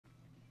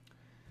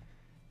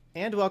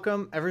And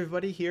welcome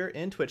everybody here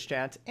in Twitch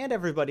chat and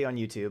everybody on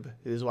YouTube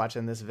who's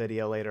watching this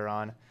video later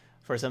on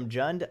for some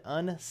Jund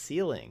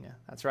Unsealing.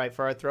 That's right,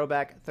 for our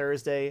Throwback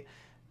Thursday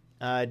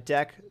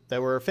deck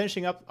that we're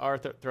finishing up our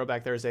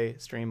Throwback Thursday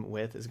stream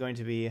with is going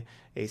to be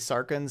a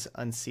Sarkhan's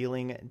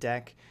Unsealing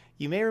deck.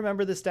 You may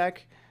remember this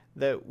deck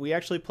that we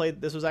actually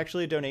played. This was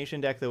actually a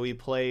donation deck that we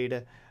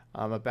played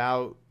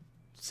about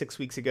 6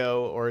 weeks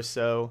ago or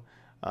so,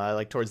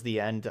 like towards the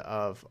end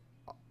of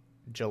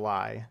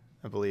July,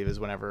 I believe, is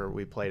whenever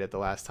we played it the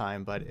last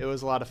time. But it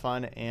was a lot of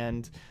fun,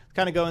 and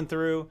kind of going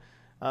through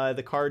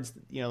the cards,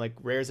 you know, like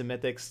rares and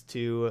mythics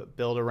to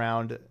build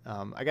around.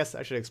 I guess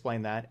I should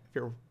explain that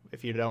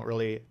if you don't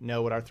really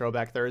know what our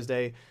Throwback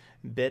Thursday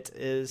bit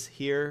is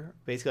here.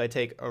 Basically, I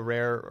take a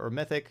rare or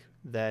mythic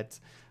that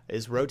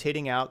is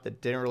rotating out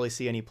that didn't really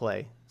see any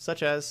play,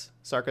 such as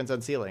Sarkhan's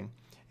Unsealing,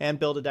 and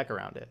build a deck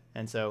around it.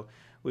 And so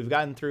we've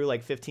gotten through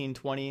like 15,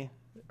 20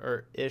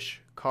 or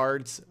ish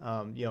cards.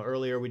 You know,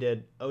 earlier we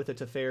did Oath of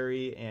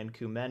Teferi and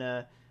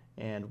Kumena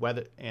and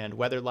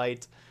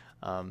Weatherlight.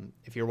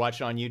 If you're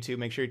watching on YouTube,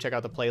 make sure you check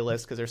out the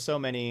playlist because there's so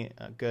many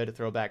good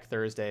Throwback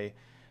Thursday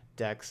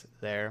decks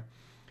there.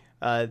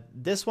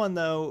 This one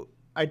though,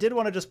 I did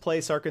want to just play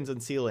Sarkhan's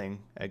Unsealing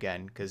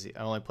again because I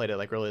only played it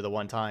like really the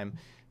one time,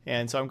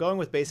 and so I'm going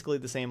with basically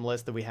the same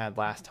list that we had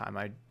last time.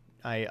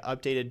 I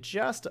updated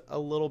just a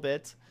little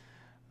bit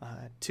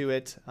to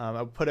it.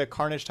 I put a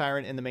Carnage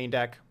Tyrant in the main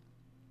deck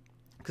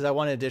because I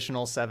want an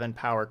additional 7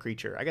 power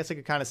creature. I guess I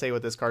could kind of say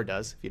what this card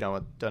does if you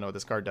don't know what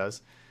this card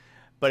does.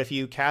 But if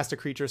you cast a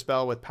creature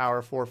spell with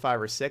power 4,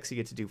 5, or 6, you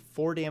get to do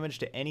 4 damage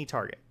to any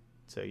target.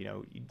 So, you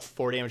know,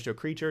 4 damage to a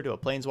creature, to a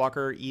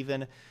planeswalker,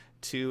 even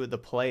to the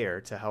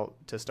player to help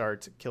to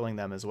start killing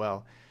them as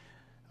well.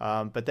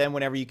 But then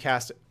whenever you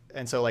cast,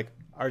 and so like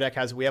our deck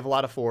we have a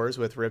lot of 4s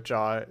with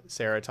Ripjaw,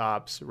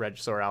 Ceratops,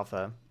 Regisaur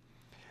Alpha.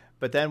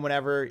 But then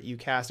whenever you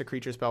cast a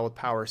creature spell with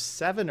power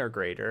 7 or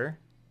greater,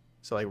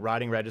 so like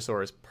Rotting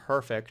Regisaur is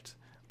perfect,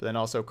 but then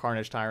also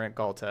Carnage Tyrant,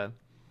 Galta,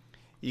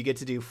 you get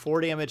to do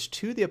 4 damage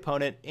to the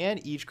opponent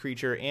and each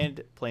creature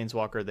and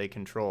planeswalker they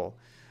control.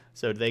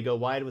 So do they go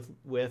wide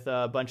with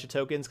a bunch of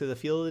tokens because of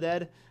Field of the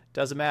Dead?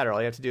 Doesn't matter. All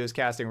you have to do is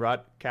cast a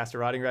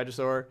Rotting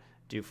Regisaur,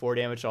 do 4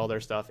 damage to all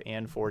their stuff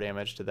and 4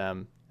 damage to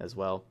them as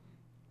well.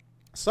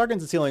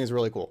 Sarkhan's Unsealing is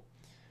really cool.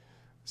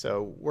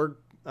 So we're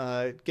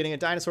getting a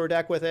dinosaur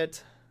deck with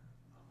it.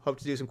 Hope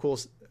to do some cool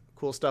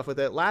stuff with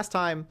it. Last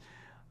time,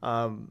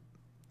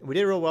 we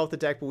did real well with the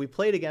deck, but we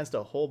played against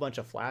a whole bunch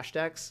of flash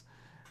decks.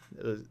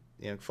 It was,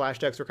 you know, flash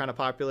decks were kind of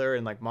popular,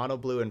 and like mono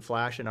blue and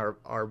flash, and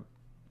our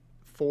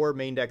 4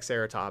 main deck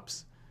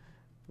Ceratops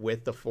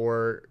with the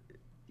 4,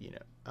 you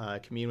know,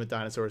 commune with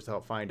dinosaurs to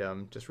help find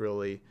them just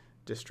really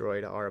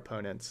destroyed our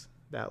opponents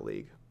that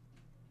league.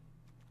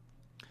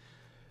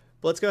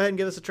 But let's go ahead and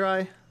give this a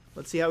try.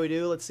 Let's see how we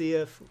do. Let's see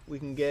if we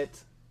can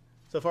get.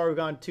 So far we've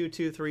gone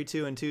 2-2,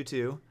 3-2, and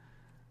 2-2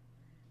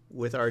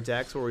 with our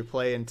decks where we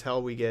play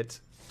until we get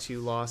 2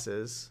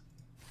 losses.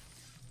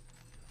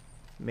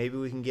 Maybe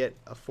we can get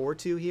a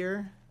 4-2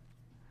 here.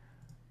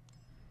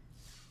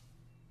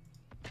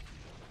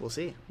 We'll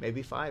see.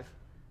 Maybe 5.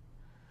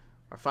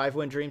 Our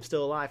 5-win dream's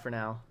still alive for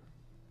now.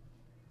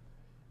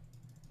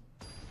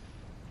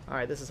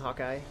 Alright, this is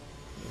Hawkeye.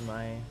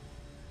 My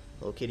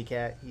little kitty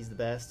cat. He's the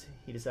best.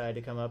 He decided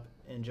to come up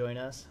and join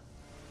us.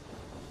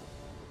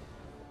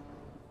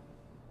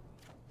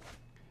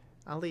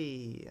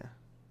 Ali.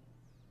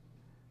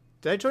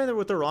 Did I join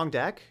with the wrong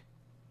deck?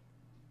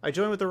 I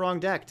joined with the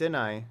wrong deck, didn't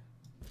I?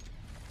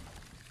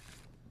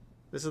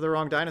 This is the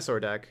wrong dinosaur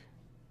deck.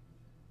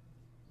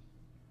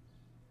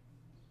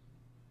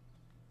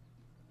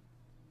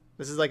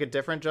 This is like a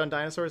different Jund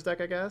Dinosaurs deck,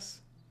 I guess.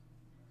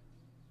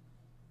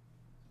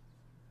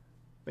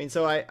 I mean,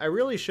 so I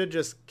really should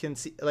just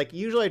concede. Like,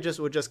 usually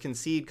I would just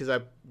concede because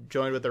I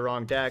joined with the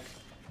wrong deck.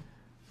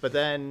 But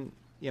then,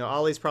 you know,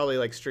 Ollie's probably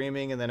like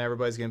streaming, and then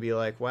everybody's gonna be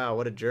like, "Wow,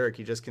 what a jerk!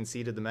 He just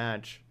conceded the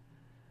match."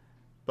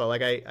 But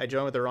like, I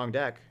joined with the wrong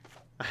deck.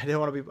 I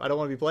don't want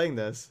to be playing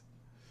this.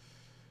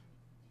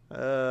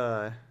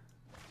 Can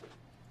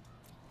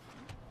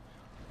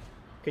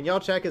y'all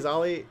check is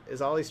Ollie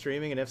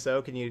streaming, and if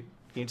so, can you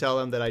tell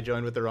him that I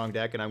joined with the wrong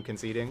deck and I'm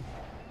conceding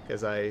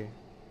because I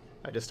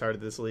just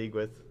started this league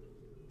with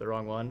the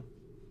wrong one.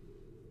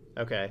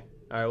 Okay.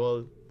 All right.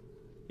 Well,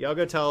 y'all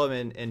go tell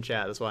him in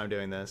chat. That's why I'm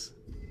doing this.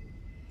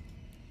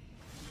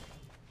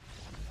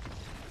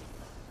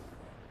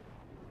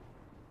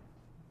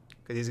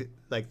 Because he's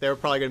like, they're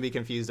probably going to be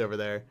confused over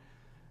there.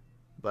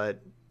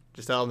 But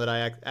just tell him that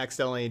I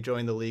accidentally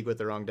joined the league with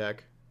the wrong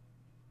deck.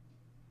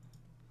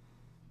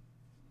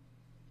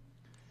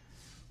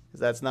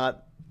 Because that's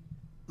not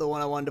the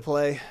one I wanted to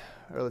play.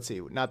 Or let's see,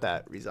 not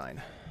that,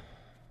 resign.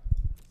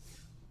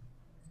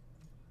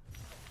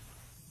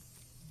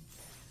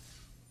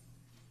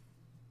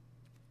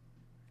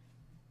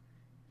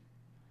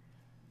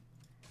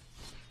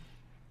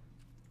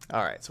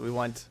 All right, so we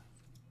want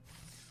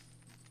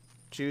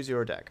choose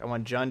your deck. I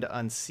want Jund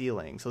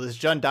Unsealing. So this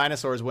Jund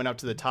Dinosaurs went up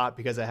to the top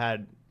because it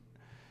had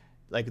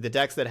like the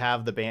decks that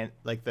have the ban,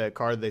 like the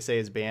card they say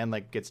is banned,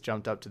 like gets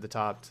jumped up to the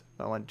top.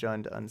 I want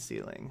Jund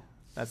Unsealing.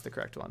 That's the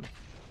correct one.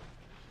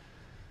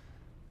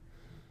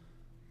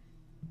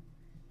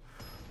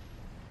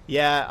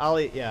 Yeah,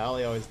 Ollie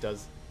always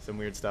does some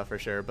weird stuff for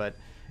sure, but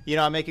you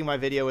know, I'm making my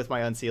video with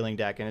my Unsealing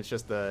deck, and it's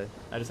just I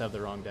just have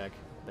the wrong deck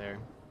there.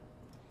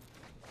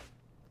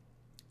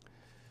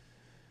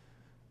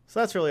 So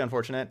that's really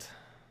unfortunate.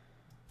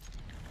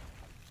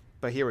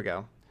 But here we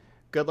go.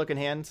 Good looking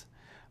hand.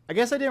 I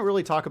guess I didn't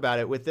really talk about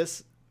it with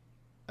this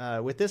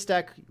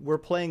deck. We're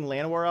playing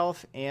Llanowar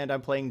Elf, and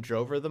I'm playing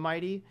Drover the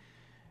Mighty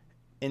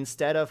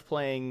instead of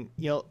playing.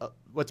 You know,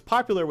 what's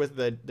popular with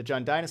the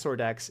Jund Dinosaur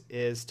decks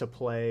is to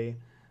play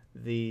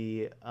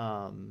the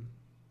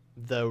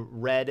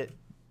red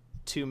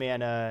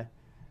 2-mana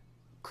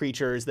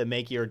creatures that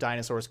make your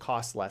dinosaurs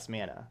cost less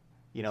mana.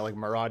 You know, like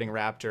Marauding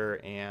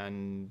Raptor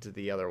and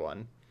the other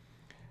one.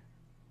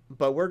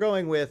 But we're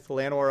going with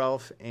Llanowar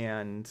Elf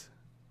and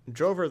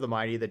Drover the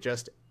Mighty that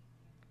just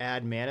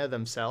add mana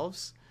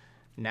themselves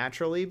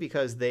naturally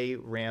because they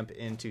ramp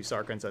into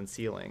Sarkhan's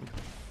Unsealing.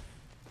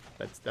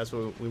 That's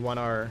what we want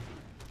our...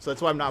 So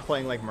that's why I'm not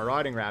playing like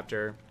Marauding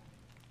Raptor,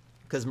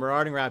 because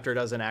Marauding Raptor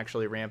doesn't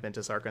actually ramp into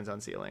Sarkhan's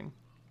Unsealing.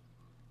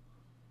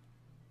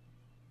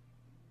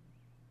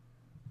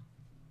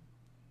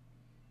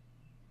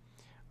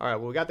 All right,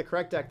 well, we got the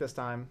correct deck this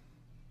time.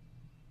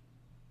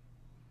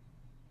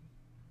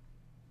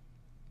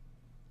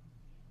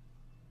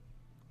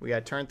 We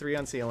got turn 3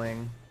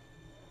 Unsealing.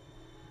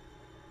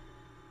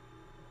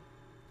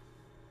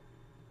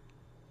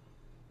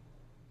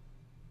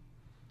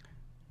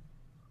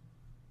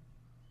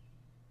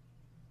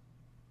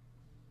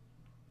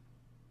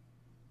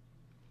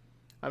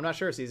 I'm not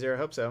sure, Caesar. I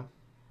hope so.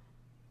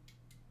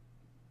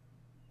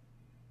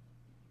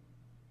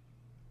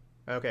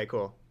 Okay,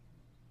 cool.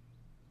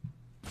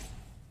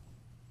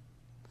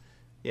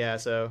 Yeah,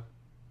 so...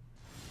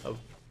 Oh.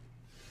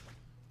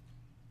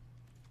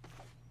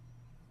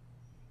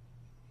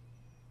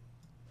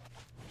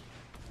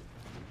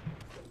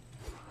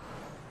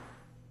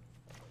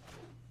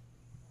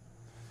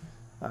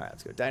 All right,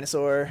 let's go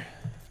Dinosaur.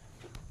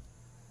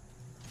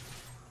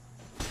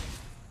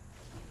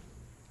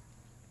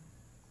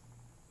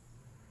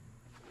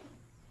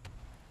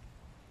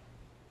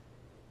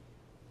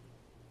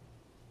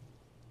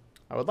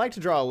 I would like to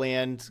draw a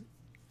land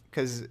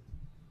because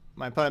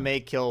my opponent may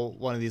kill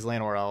one of these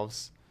Llanowar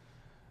Elves.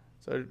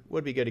 So it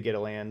would be good to get a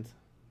land.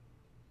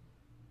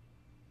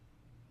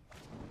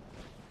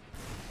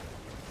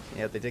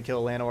 Yeah, they did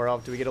kill a Llanowar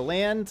Elf. Do we get a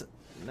land?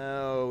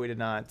 No, we did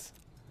not.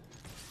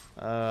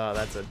 Oh,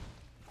 that's a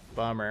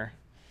bummer.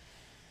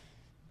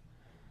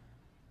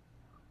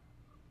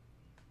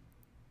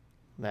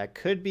 That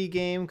could be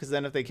game, because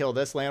then if they kill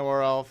this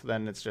Llanowar Elf,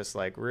 then it's just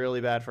like really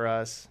bad for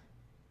us.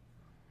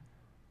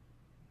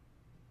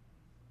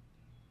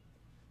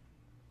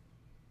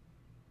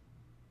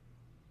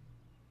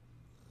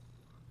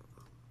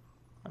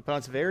 My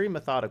opponent's very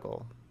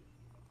methodical.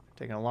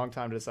 Taking a long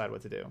time to decide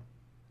what to do.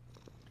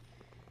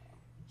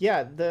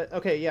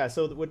 Yeah,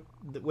 so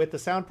with the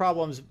sound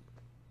problems,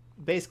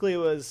 basically it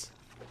was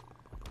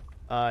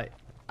I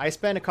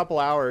spent a couple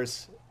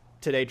hours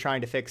today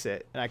trying to fix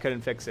it, and I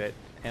couldn't fix it,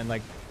 and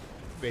like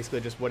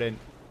basically just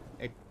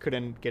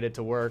couldn't get it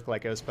to work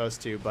like it was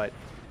supposed to. But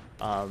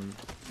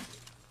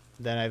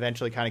then I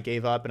eventually kind of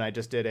gave up, and I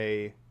just did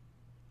a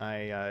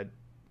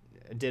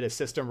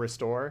system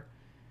restore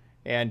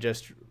and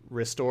just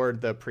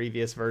restored the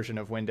previous version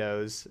of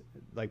Windows,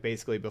 like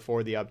basically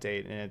before the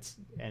update,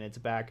 and it's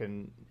back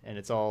and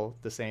it's all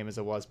the same as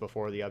it was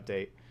before the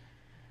update.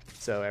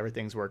 So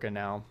everything's working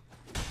now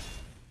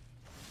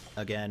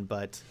again,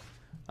 but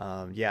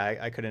yeah,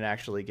 I couldn't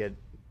actually get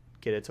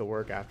it to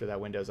work after that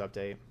Windows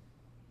update.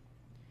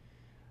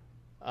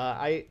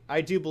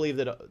 I do believe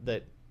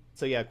that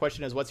so yeah,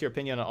 question is, what's your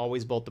opinion on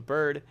always bolt the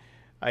bird?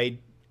 I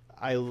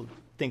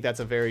think that's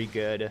a very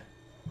good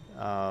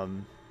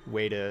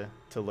way to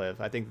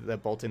live. I think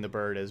that bolting the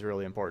bird is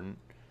really important,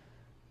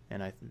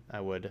 and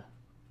I would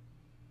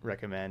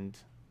recommend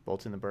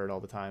bolting the bird all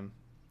the time,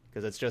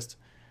 because it's just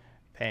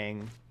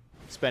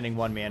spending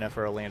 1 mana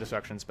for a land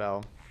destruction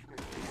spell.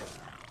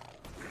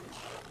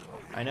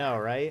 I know,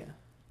 right?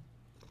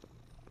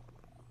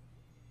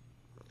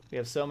 We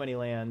have so many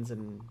lands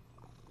and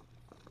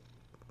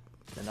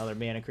other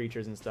mana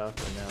creatures and stuff,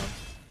 I know.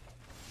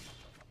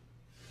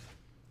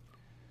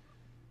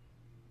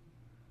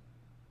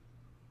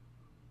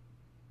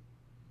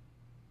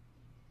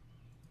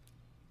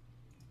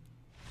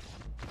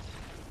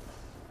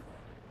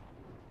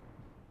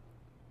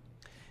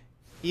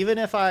 Even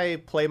if I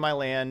play my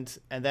land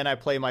and then I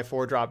play my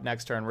 4-drop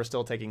next turn, we're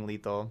still taking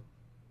lethal.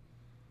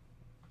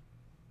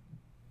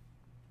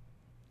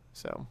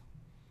 So,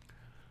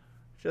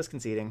 just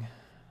conceding.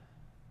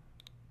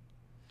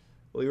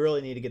 We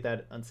really need to get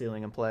that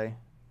Unsealing in play.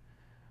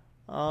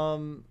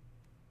 I'm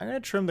going to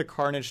trim the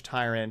Carnage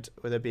Tyrant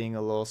with it being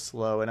a little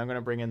slow, and I'm going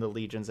to bring in the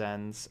Legion's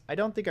Ends. I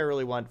don't think I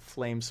really want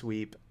Flame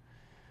Sweep.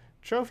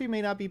 Trophy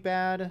may not be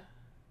bad.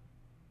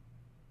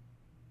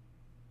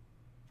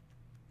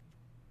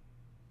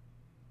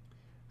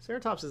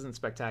 Ceratops isn't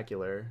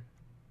spectacular.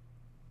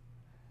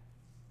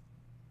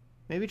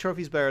 Maybe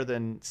Trophy's better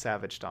than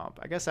Savage Stomp.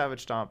 I guess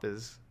Savage Stomp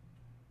is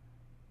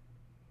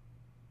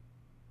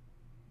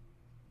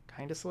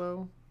kind of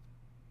slow.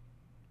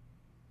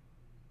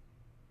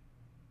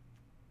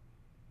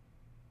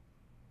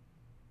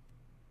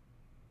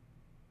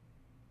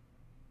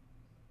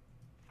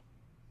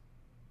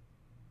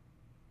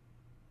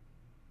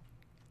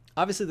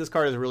 Obviously, this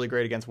card is really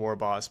great against War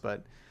Boss,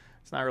 but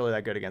it's not really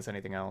that good against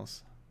anything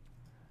else.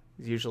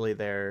 Usually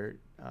their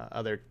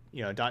other,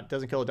 you know,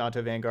 doesn't kill a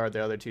Dante Vanguard,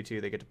 the other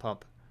 2/2, they get to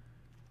pump.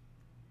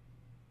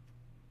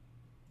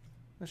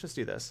 Let's just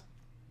do this.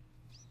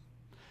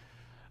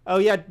 Oh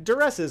yeah,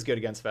 Duress is good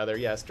against Feather.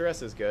 Yes,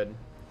 Duress is good.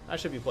 I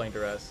should be playing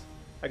Duress.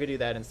 I could do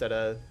that instead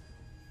of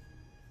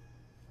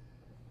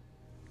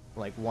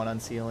like one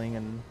Unsealing,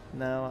 and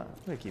no,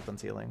 I'm gonna keep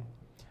Unsealing.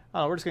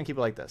 Oh, we're just gonna keep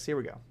it like this. Here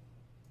we go.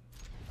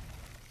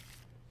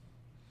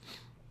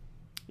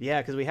 Yeah,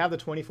 because we have the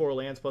 24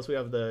 lands, plus we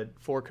have the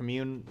 4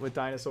 commune with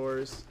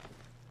Dinosaurs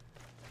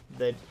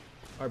that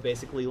are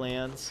basically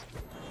lands.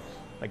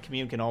 Like,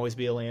 commune can always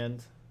be a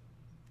land.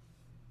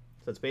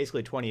 So it's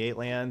basically 28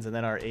 lands, and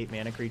then our 8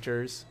 mana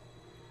creatures.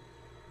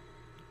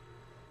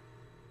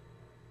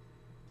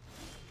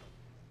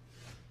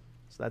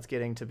 So that's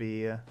getting to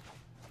be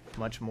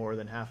much more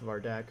than half of our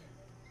deck.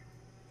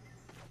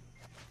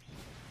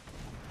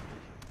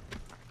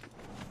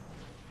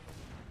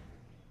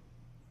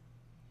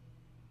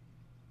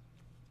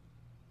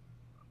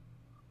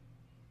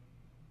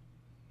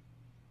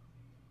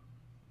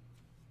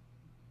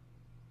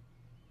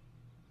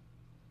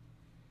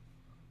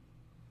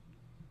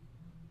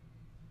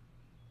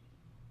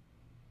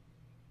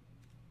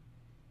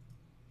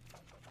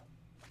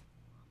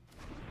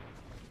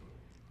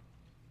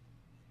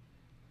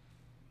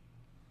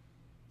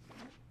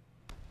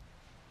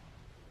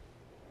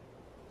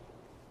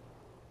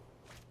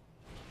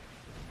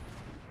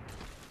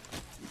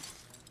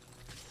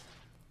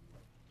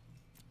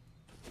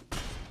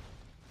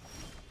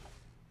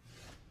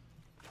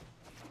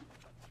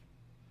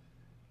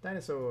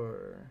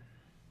 Dinosaur.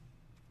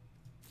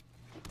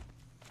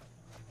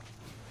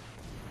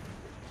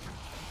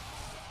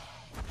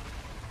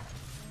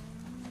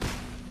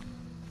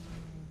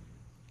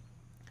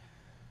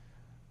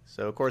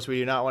 So of course we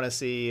do not want to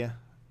see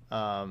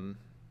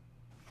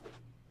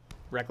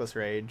Reckless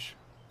Rage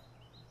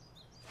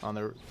on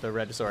the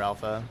Regisaur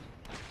Alpha.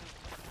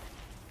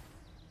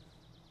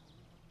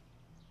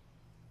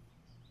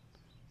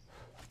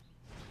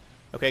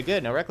 Okay,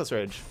 good. No Reckless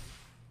Rage.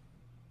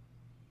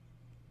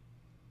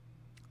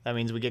 That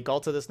means we get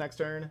Galta this next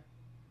turn.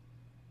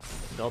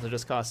 Galta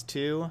just costs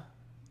 2.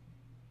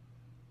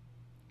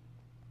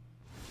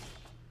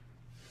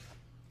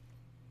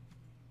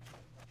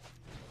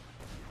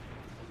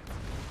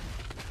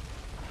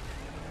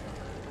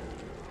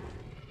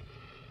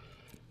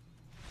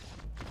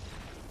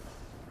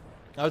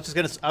 I was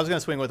gonna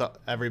swing with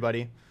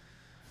everybody,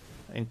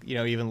 and you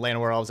know, even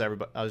Llanowar Elves.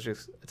 Everybody, I was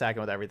just attacking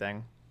with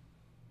everything.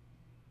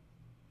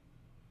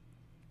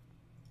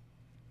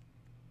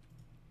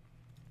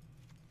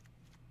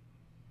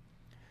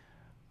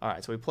 All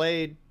right, so we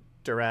played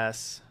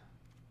Duress.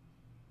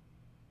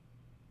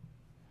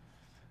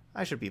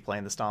 I should be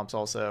playing the Stomps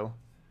also.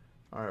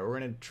 All right, we're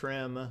gonna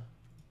trim.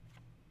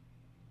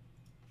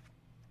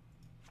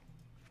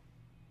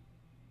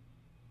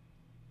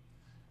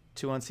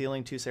 Two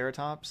Unsealing, 2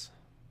 Ceratops.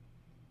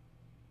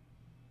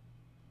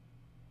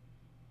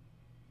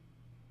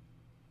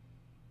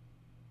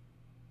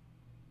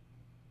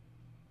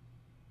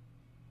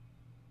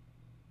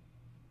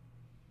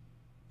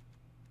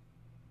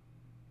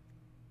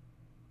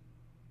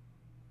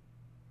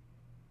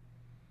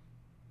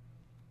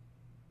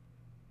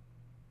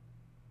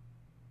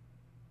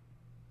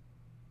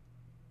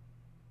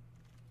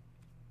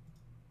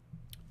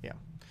 Yeah.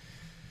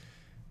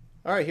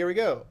 All right, here we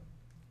go.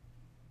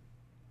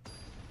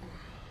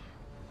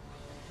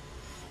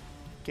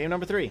 Game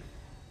number 3.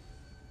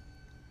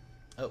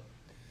 Oh.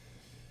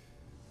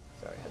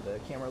 Sorry, I had the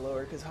camera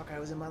lower because Hawkeye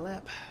was in my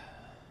lap.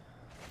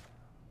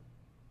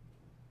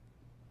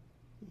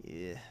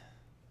 Yeah.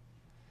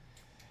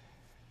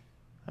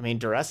 I mean,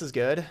 Duress is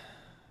good,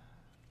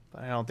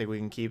 but I don't think we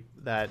can keep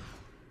that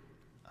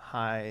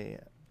high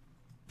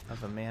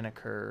of a mana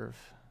curve.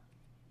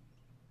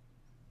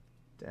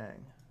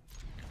 Dang.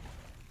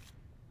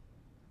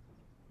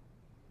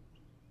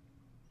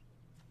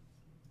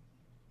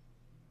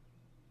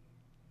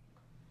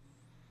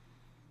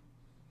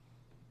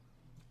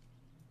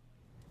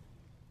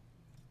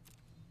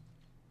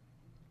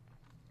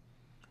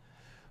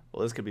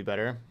 Well, this could be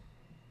better.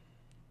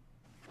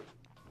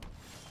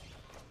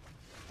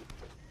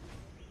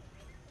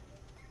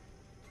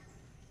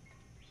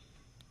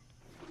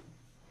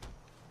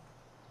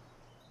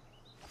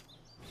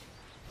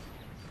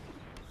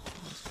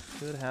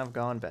 Could have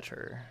gone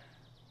better.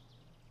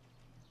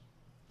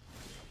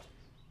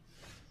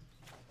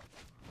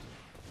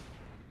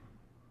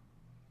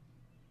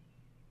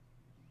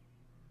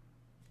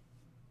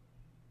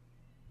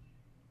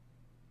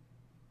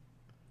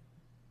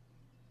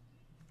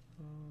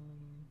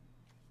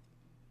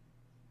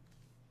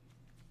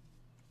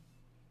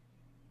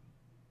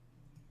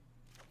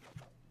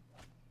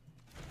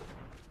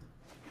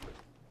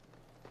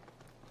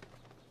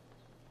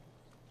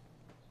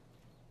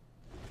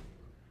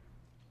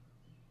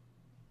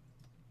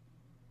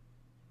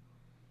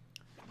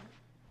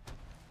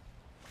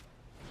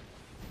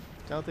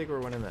 Don't think we're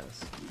winning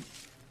this.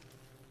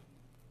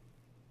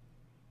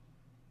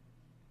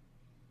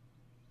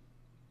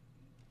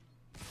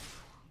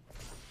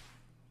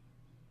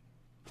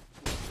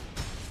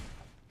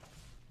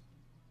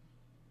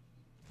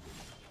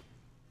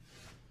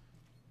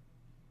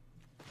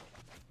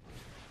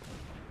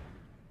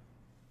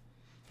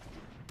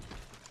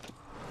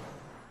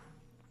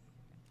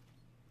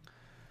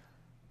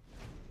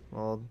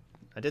 Well,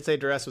 I did say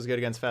Duress was good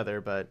against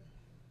Feather, but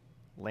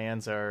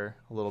lands are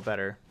a little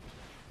better.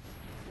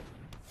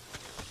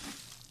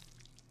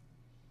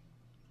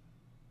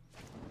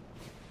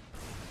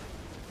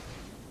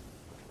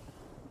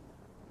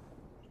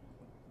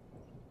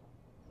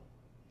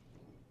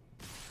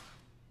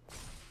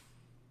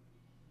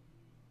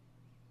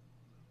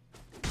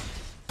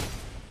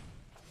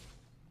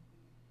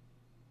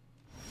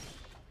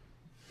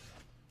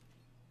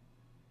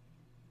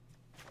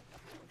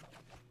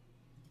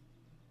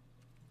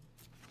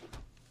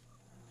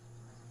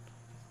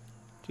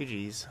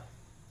 GG's.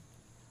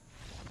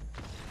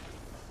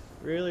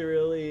 Really,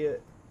 really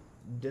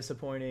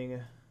disappointing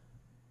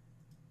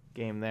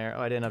game there.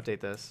 Oh, I didn't update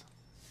this.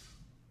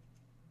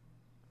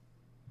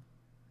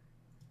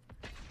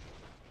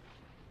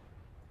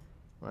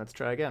 Let's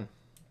try again.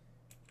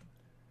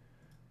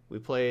 We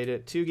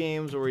played 2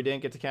 games where we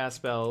didn't get to cast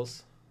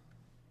spells.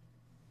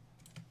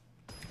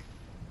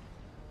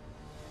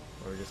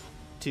 Or just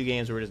 2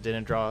 games where we just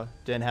didn't draw,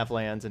 didn't have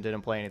lands, and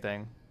didn't play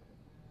anything.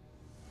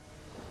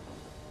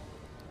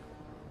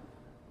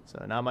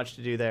 So not much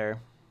to do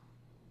there.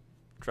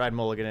 Tried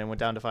mulligan and went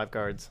down to 5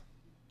 cards.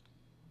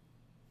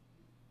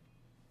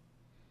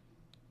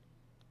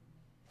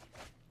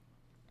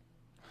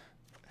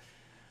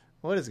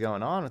 What is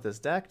going on with this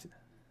deck?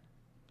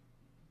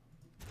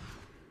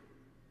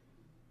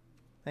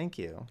 Thank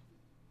you.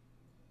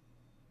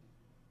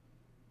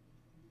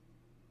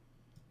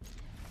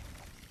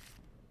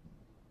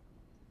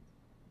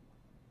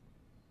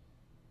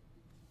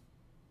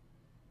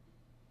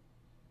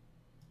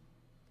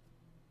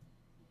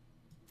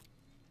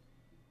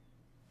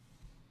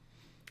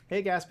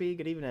 Hey Gaspy,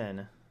 good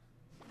evening.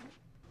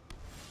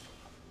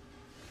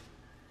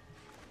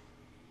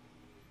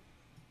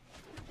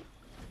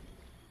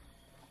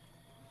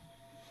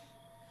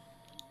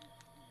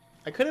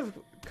 I could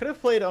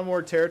have played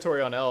Unward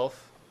Territory on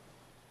Elf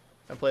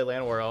and play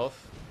Land War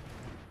Elf.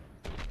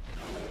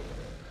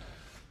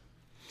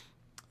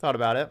 Thought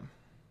about it.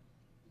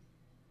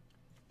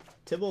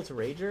 Tybalt's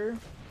Rager?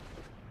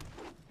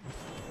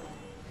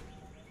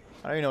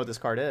 I don't even know what this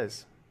card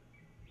is.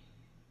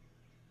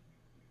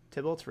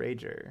 Tybalt's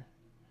Rager.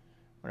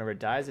 Whenever it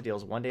dies, it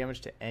deals 1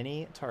 damage to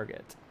any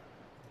target.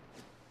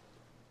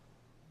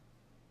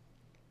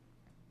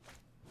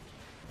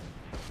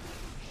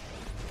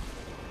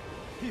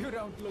 You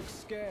don't look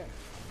scared.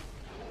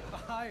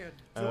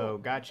 Oh,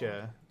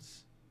 gotcha.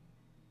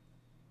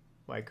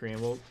 White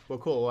cream. Well,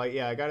 cool. Like,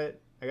 yeah, I got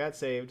it. I got it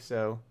saved.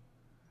 So.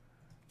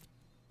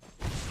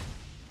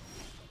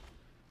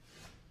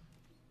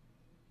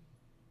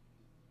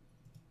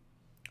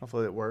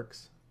 Hopefully it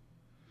works.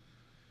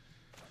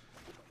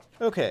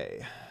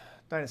 Okay,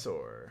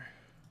 Dinosaur.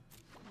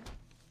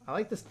 I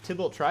like this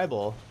Tybalt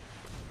Tribal.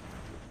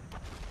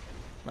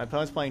 My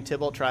opponent's playing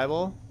Tybalt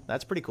Tribal.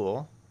 That's pretty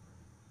cool.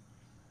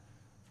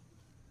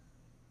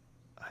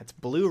 It's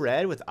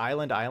blue-red with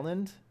Island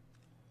Island.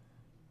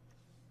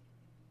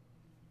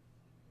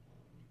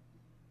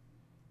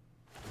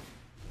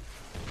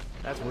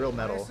 That's real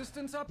metal. My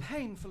assistants are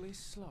painfully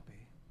sloppy.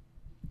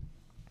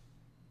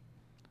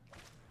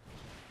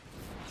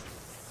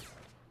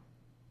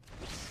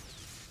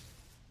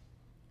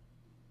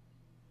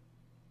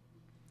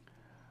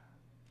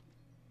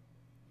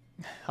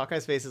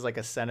 Hawkeye's face is like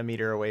a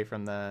centimeter away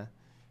from the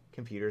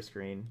computer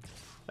screen.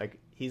 Like,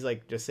 he's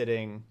like just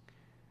sitting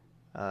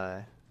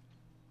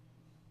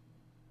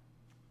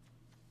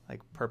like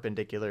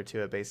perpendicular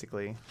to it,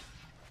 basically.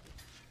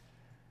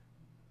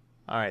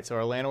 Alright, so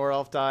our Land War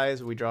Elf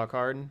dies, we draw a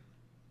card.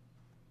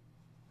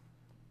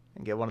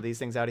 And get one of these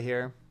things out of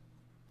here.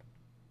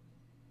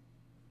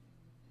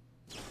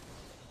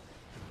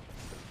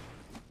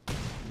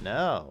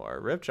 No, our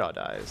Ripjaw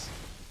dies.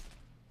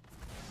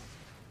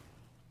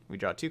 We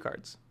draw 2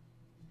 cards.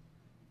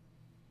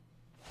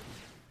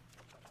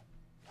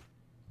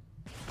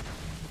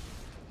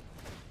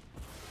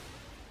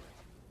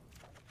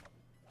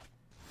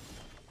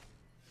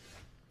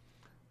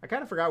 I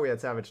kind of forgot we had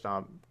Savage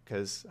Stomp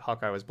because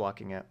Hawkeye was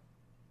blocking it.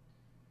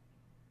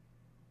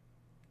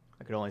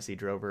 I could only see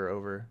Drover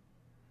over.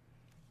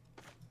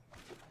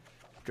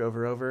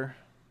 Drover over.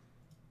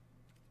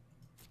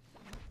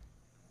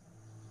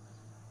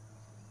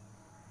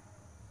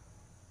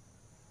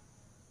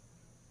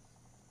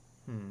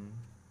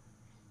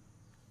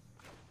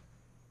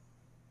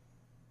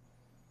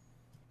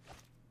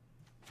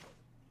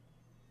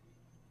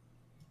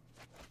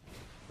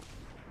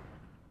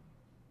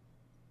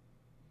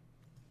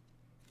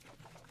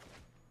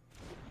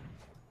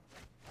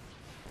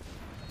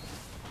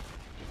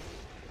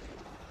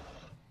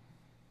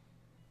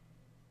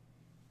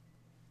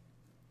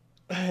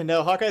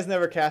 No, Hawkeye's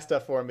never cast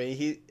stuff for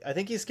me. I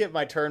think he skipped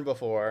my turn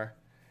before.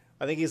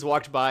 I think he's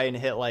walked by and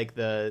hit like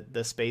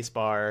the space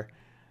bar,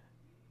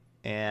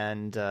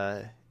 and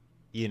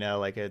you know,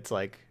 like it's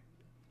like,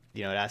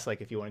 you know, it asks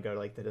like if you want to go to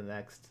like the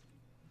next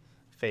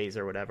phase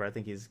or whatever. I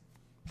think he's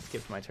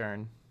skipped my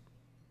turn.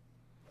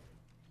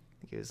 I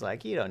think he was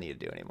like, you don't need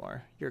to do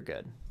anymore. You're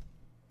good.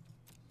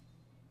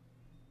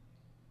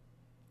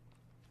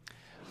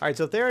 All right,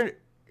 so if they're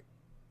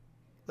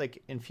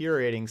like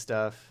infuriating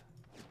stuff,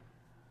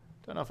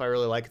 don't know if I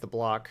really like the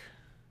block.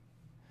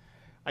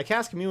 I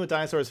cast Commune with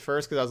Dinosaurs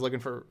first because I was looking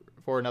for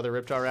another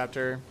Ripjaw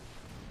Raptor.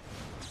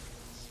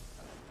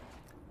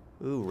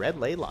 Ooh, red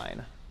ley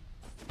line.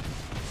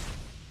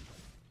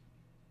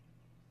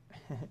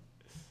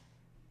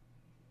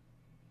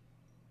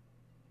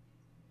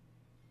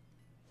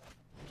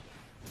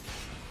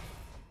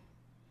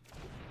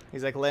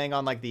 He's like laying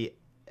on like the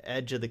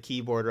edge of the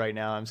keyboard right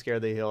now. I'm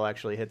scared that he'll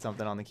actually hit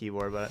something on the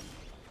keyboard, but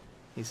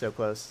he's so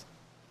close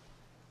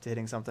to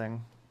hitting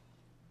something.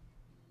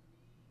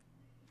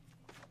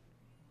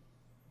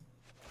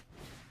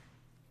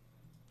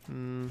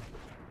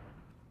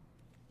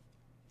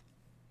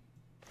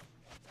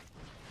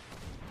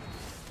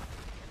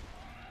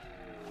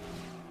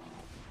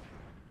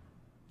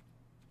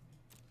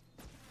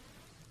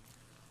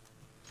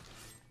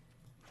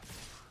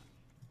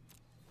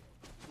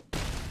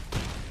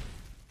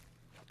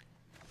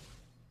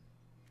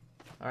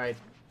 All right,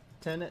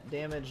 10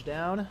 damage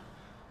down.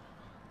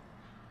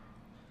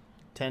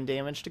 10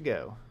 damage to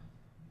go.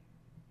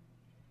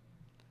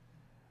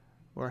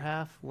 We're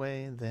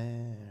halfway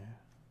there.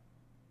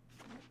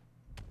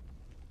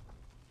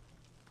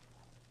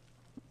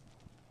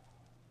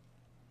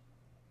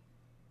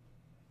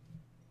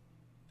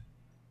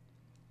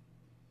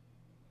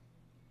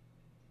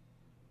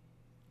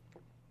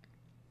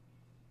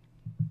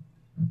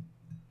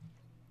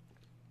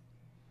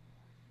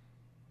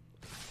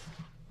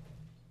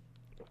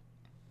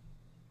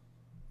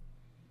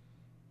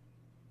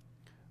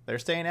 They're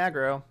staying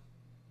aggro.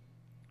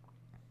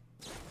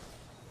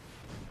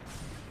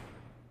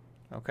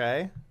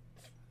 Okay.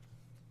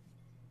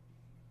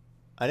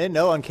 I didn't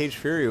know Uncaged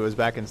Fury was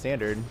back in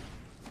standard.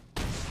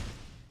 And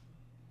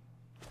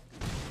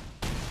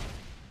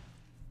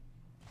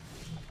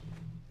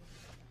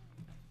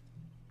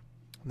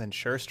then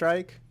Sure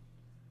Strike.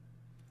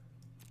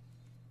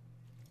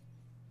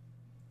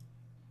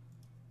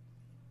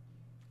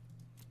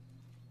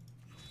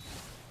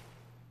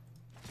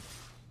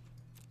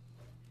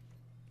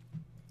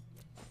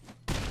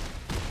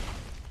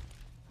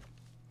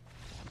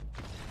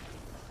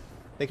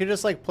 They could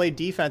just like play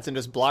defense and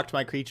just blocked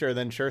my creature,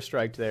 then Sure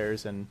Striked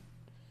theirs and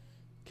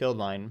killed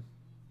mine.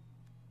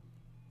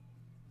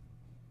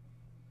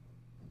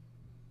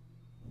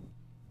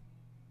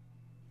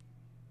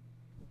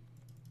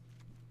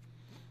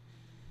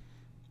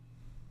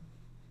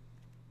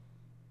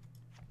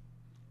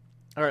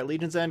 All right,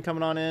 Legion's End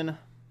coming on in.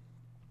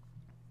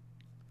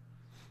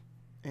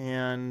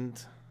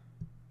 And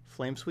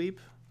Flame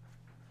Sweep.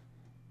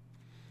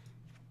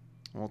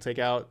 We'll take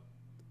out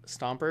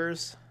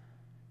Stompers.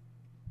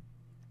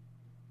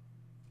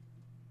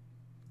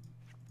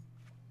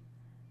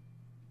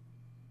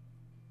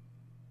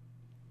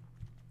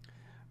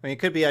 I mean, it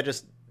could be I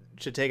just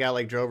should take out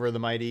like Drover of the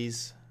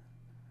Mighties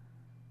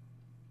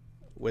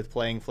with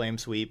playing Flame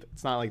Sweep.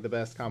 It's not like the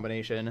best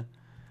combination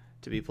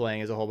to be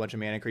playing as a whole bunch of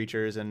mana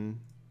creatures and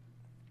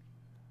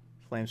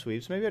Flame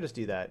Sweeps. Maybe I'll just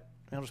do that.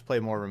 I'll just play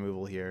more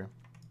removal here.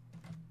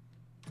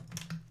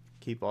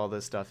 Keep all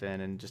this stuff in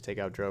and just take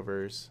out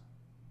Drovers.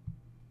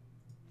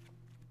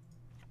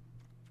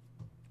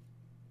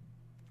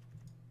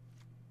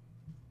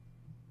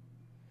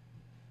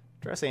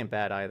 Dress ain't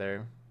bad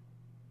either.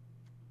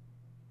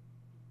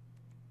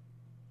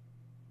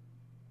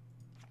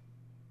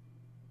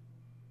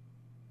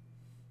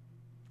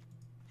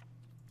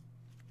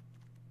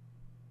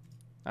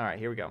 All right,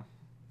 here we go.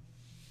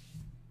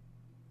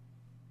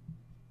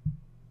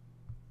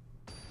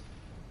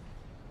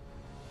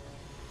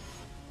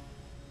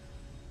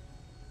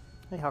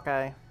 Hey,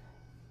 Hawkeye.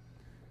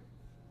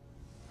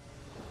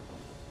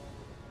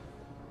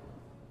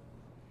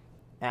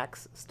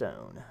 Axe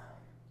Stone.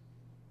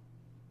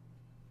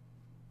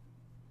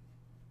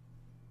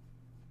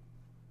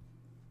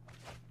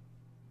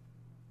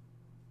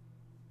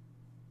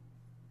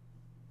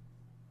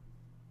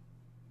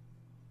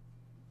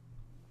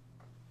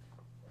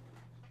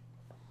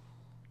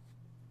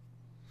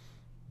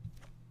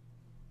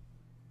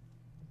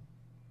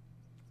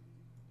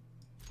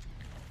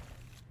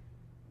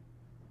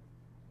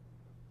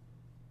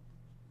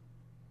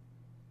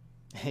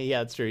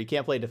 Yeah, it's true. You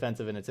can't play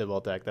defensive in a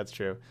Tibalt deck. That's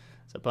true.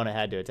 So opponent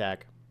had to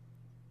attack.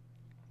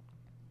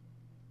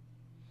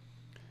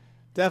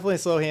 Definitely a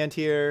slow hand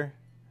here,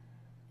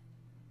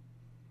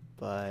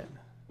 but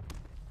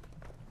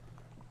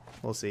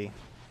we'll see.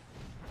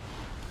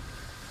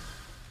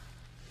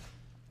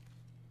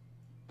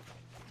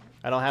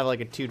 I don't have like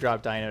a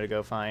 2-drop Dino to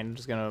go find. I'm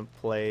just gonna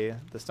play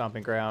the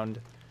Stomping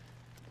Ground,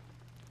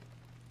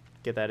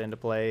 get that into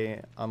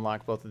play,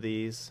 unlock both of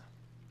these.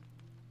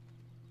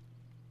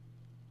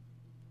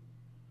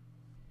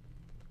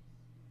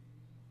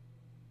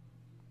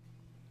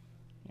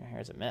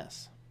 Here's a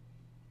miss.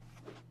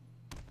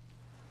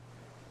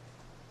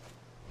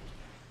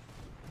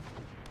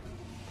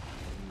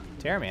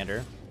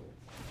 Terramander.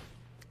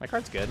 My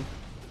card's good.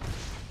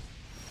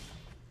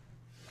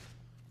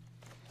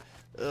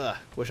 Ugh.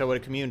 Wish I would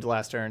have communed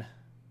last turn.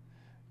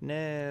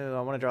 No,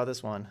 I want to draw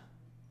this one.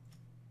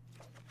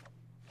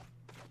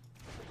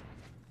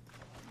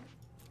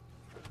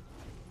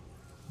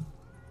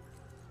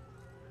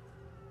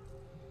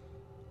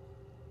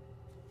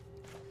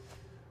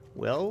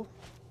 Well,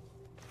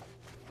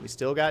 we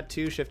still got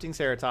 2 Shifting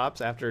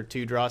Ceratops after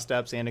 2 draw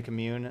steps and a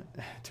commune,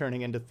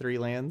 turning into 3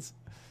 lands.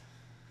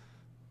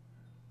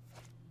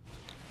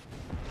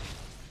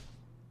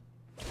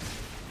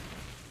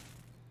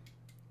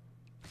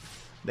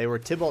 They were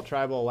Tybalt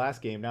Tribal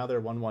last game, now they're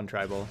 1/1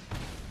 Tribal.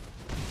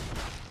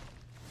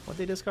 What'd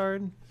they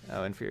discard?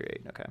 Oh,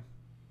 Infuriate, okay.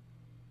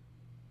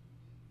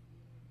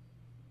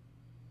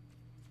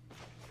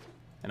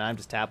 And I'm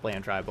just tap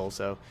land Tribal,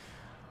 so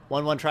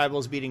 1/1 Tribal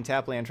is beating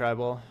tap land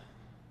Tribal.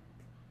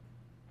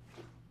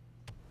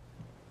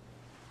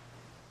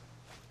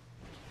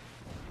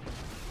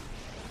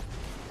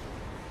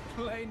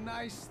 Play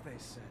nice, they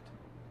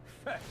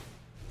said.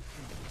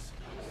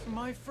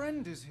 My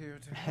friend is here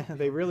to help.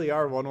 They really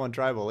are 1/1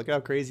 Tribal. Look how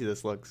crazy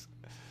this looks.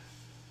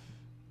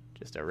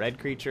 Just a red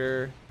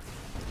creature,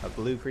 a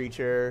blue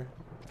creature,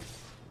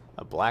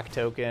 a black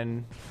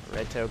token, a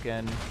red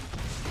token.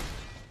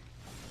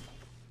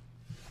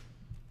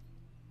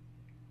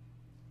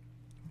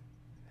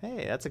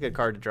 Hey, that's a good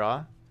card to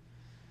draw.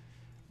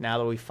 Now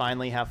that we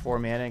finally have 4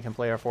 mana and can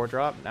play our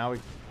 4-drop, now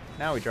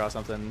we draw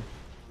something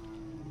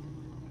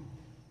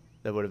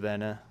that would have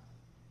been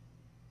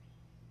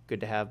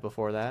good to have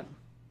before that.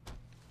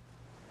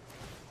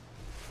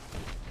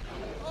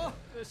 Oh,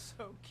 they're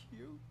so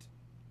cute.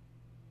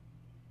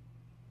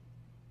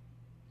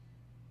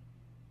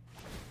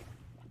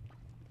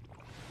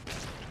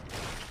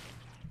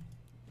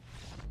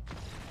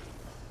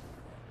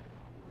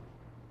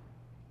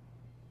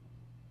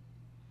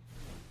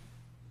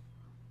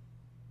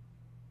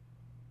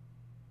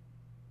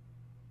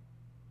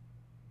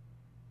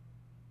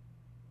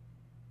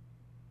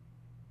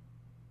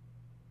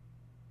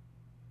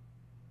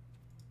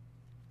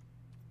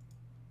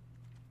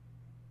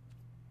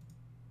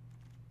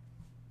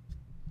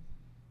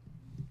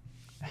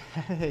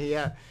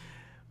 Yeah.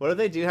 What if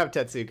they do have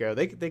Tetsuko?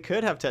 They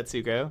could have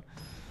Tetsuko.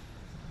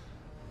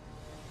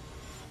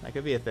 That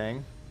could be a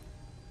thing.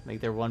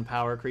 Make their 1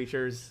 power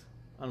creatures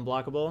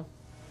unblockable.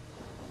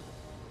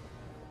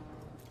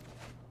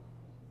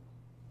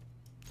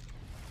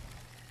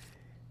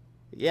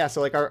 Yeah,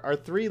 so like our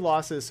 3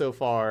 losses so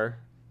far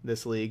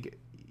this league,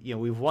 you know,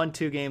 we've won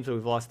 2 games, but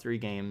we've lost 3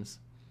 games.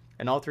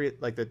 And all 3,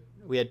 like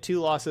we had 2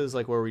 losses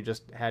like where we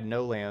just had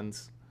no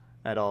lands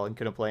at all and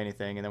couldn't play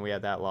anything, and then we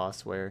had that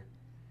loss where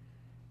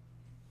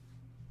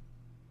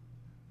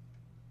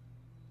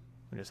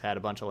we just had a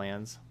bunch of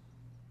lands.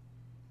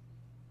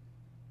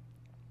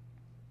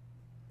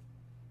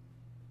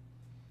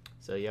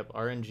 So, yep,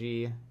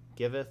 RNG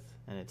giveth,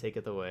 and it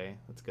taketh away.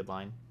 That's a good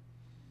line.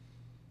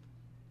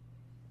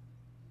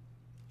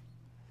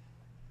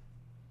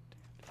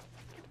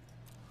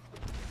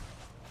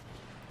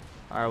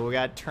 All right, we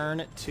got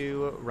turn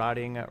 2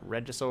 Rotting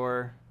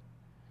Regisaur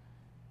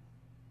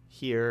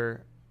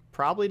here.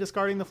 Probably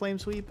discarding the Flame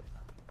Sweep.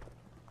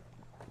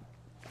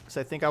 So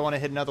I think I want to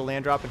hit another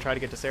land drop and try to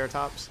get to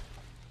Ceratops.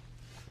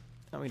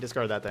 Let me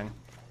discard that thing.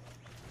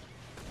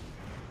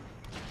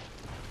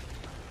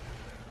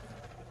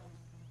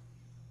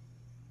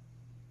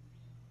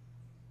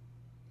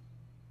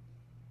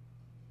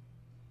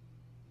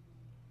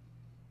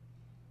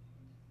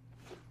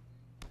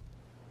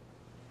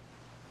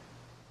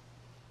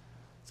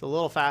 It's a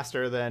little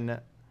faster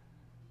than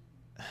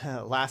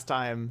last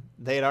time.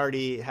 They had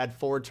already had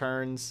 4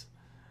 turns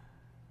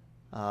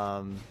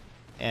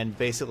and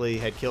basically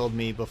had killed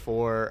me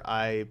before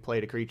I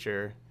played a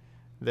creature.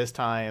 This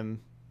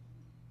time,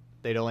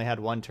 they'd only had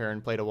 1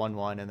 turn, played a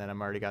 1/1, and then I'm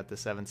already got the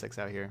 7/6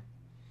 out here.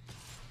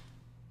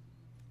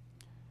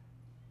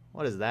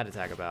 What is that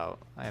attack about?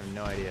 I have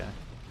no idea.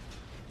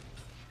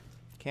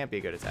 Can't be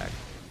a good attack.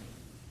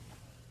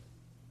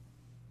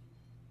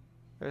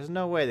 There's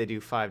no way they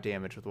do 5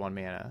 damage with 1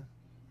 mana,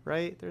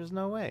 right? There's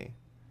no way.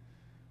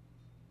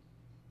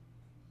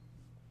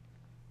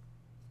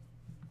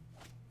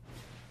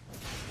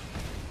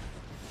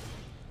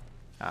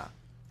 Ah.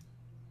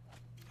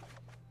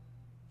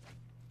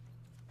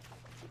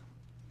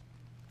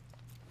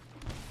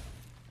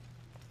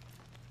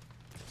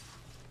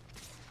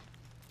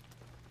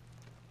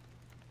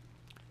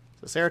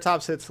 So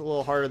Ceratops hits a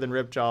little harder than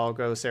Ripjaw. I'll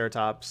go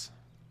Ceratops.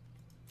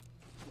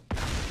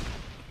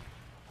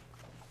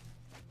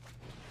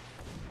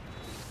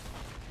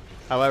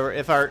 However,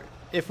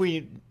 if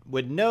we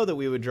would know that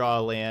we would draw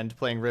a land,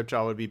 playing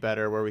Ripjaw would be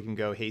better, where we can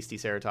go Hasty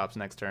Ceratops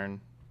next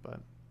turn. But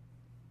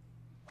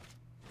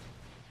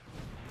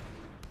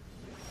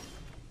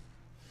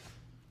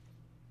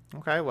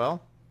okay,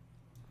 well,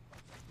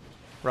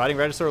 Rotting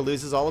Regisaur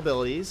loses all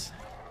abilities.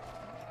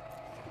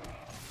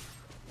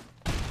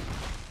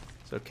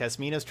 So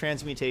Casmina's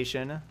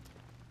Transmutation.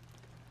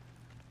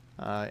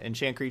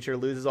 Enchant creature,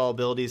 loses all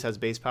abilities, has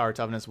base power,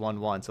 toughness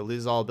 1/1. So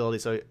loses all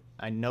abilities, so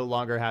I no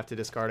longer have to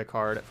discard a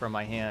card from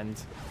my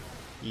hand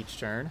each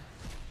turn.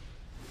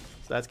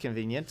 So that's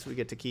convenient. We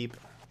get to keep...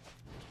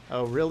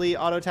 Oh, really?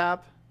 Auto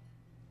tap?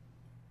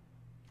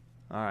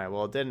 Alright,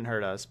 well, it didn't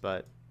hurt us,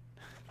 but...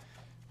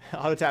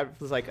 Auto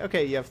tap was like,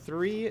 okay, you have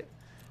 3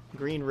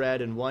 green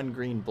red and 1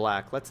 green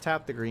black. Let's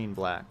tap the green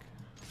black.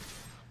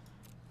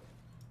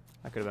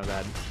 That could have been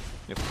bad.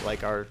 If,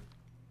 like,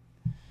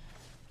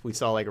 we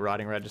saw, like, a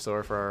Rotting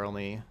Regisaur for our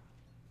only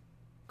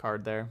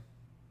card there.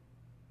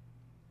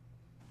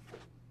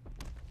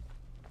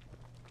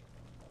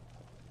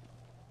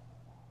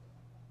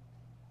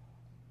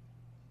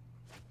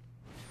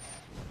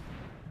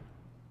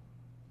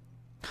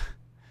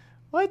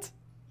 What?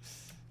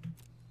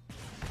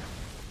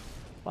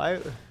 Why?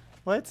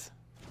 What?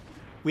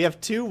 We have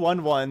 2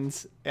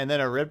 1/1s and then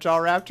a Ripjaw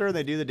Raptor.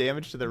 They do the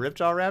damage to the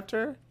Ripjaw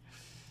Raptor?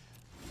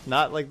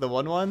 Not like the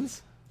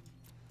 1/1s?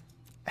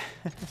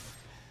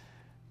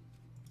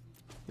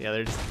 Yeah,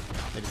 they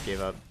just gave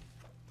up.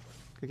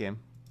 Good game.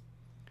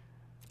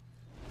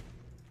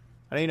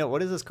 I don't even know,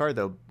 what is this card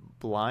though?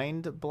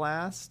 Blind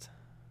Blast?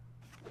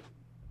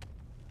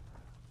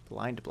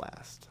 Blind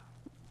Blast.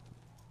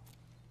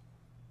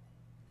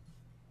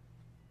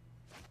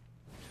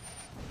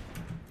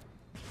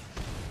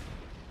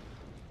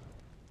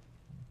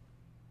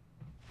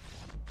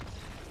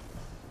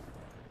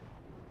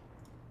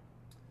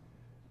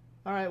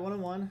 All right,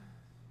 1-1.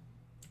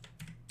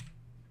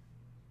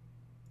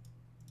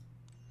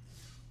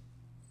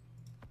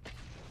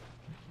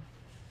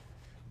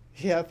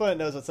 Yeah, opponent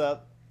knows what's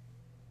up.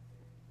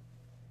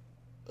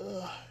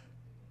 Ugh.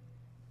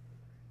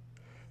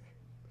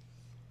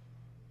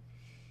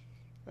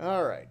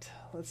 All right,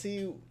 let's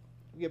see.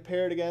 We get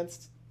paired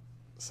against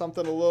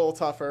something a little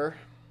tougher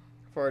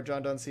for our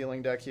Jund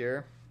Unsealing deck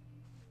here.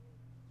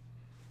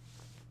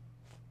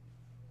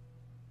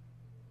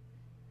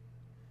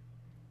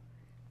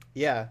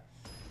 Yeah,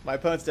 my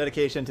opponent's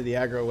dedication to the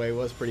aggro way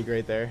was pretty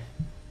great there.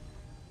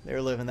 They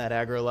were living that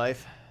aggro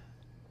life.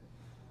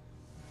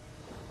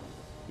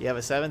 You have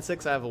a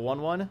 7/6, I have a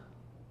 1/1.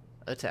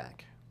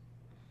 Attack.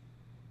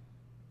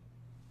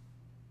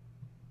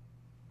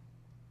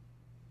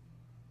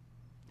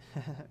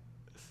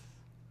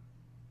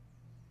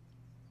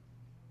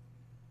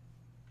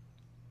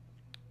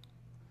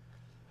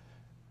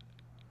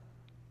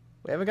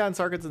 We haven't gotten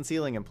Sarkhan's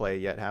Unsealing in play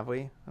yet, have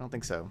we? I don't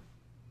think so.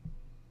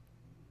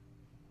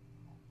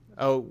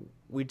 Oh,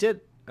 we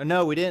did.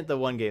 No, we didn't the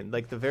one game.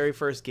 Like, the very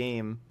first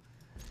game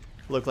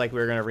looked like we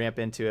were going to ramp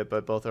into it,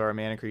 but both of our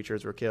mana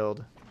creatures were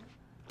killed.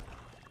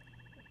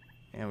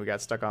 And we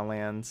got stuck on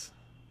lands.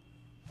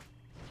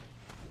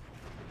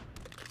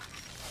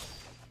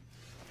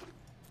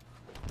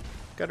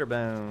 Gutter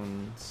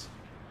Bones.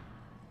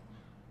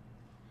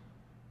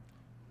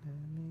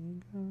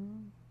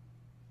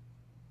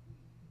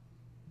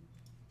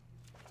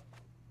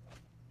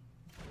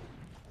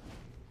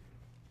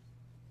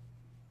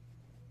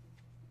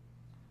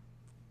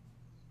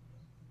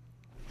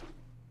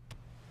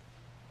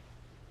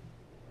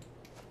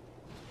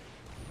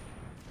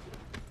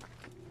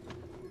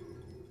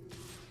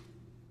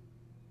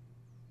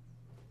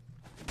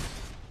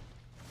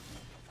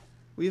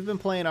 We've been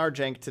playing our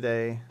jank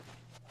today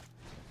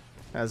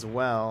as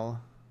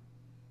well,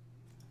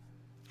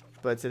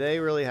 but today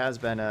really has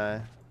been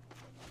a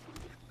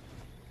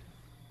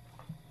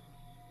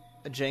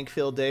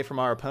jank-filled day from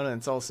our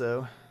opponents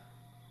also.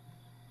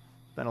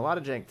 Been a lot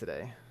of jank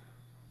today.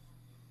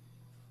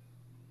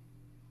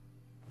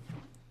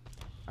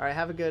 Alright,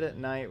 have a good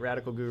night,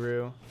 Radical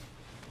Guru.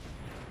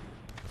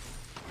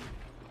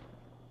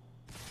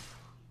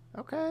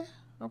 Okay,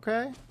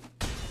 okay.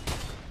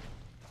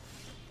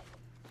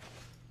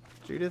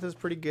 Judith is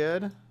pretty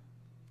good.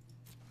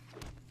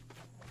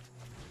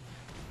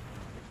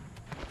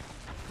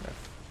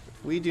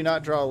 If we do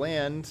not draw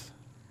land,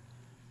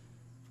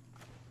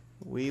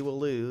 we will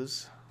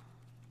lose.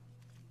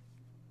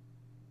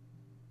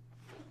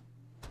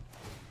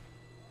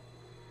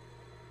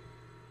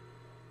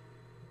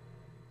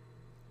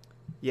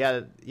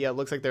 Yeah, it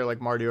looks like they're like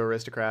Mardu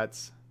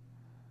aristocrats.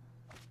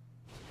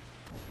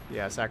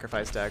 Yeah,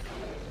 sacrifice deck.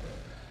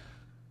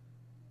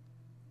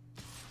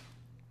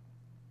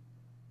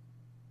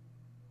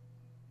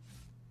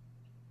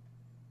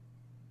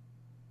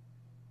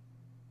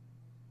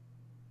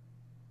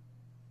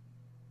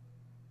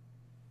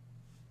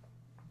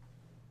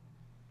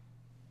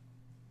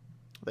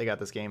 They got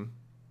this game.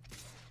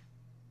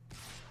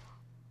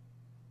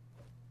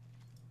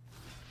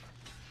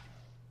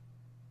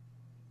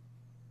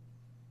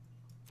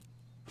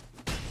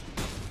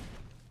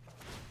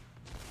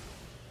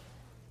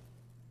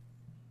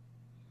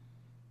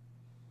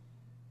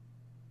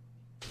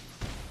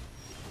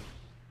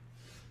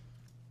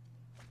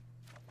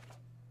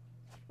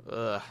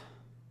 Ugh.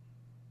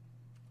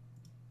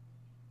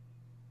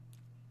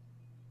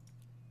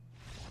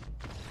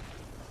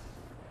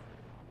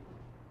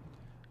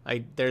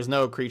 There's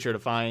no creature to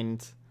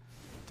find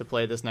to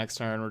play this next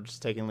turn. We're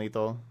just taking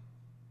lethal.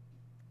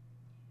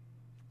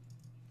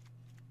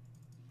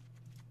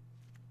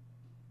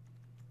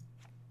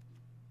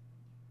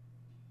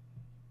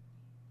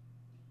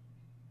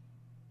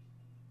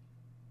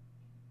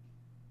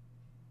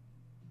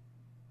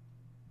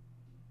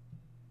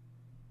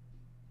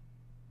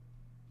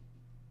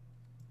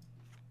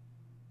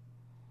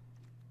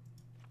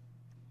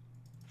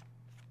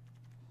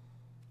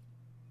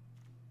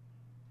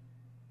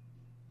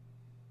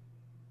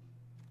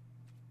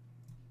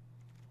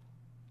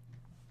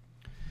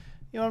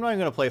 You know, I'm not even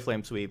going to play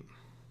Flame Sweep.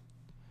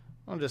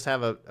 I'll just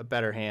have a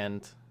better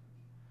hand.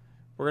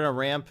 We're going to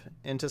ramp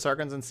into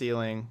Sarkhan's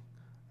Unsealing,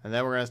 and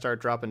then we're going to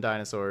start dropping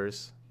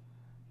Dinosaurs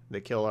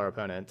that kill our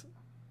opponent.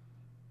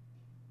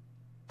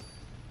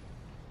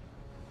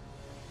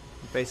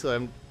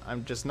 Basically,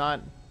 I'm just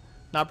not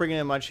bringing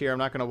in much here. I'm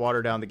not going to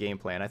water down the game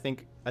plan. I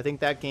think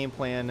that game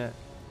plan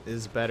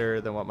is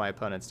better than what my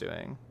opponent's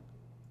doing.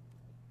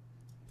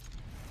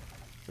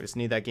 We just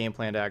need that game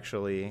plan to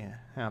actually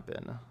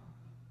happen.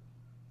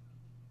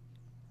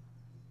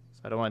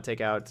 So I don't want to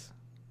take out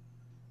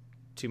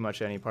too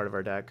much any part of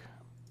our deck.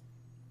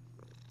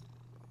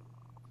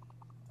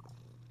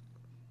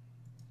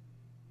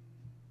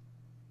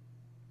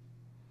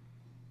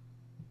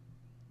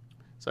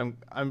 So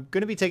I'm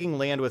going to be taking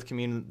land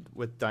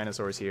with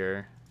Dinosaurs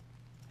here.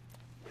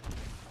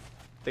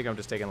 I think I'm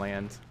just taking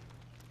land.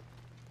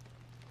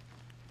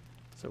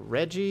 So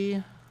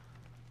Reggie.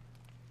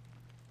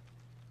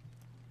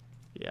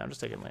 Yeah, I'm just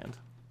taking land.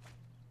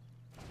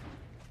 I'm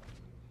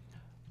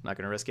not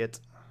going to risk it.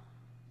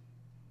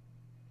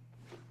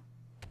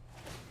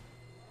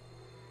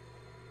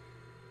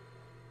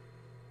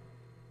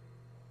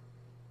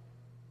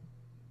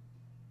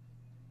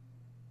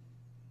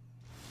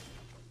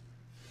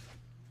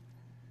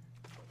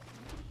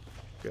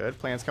 Good,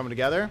 plans coming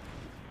together.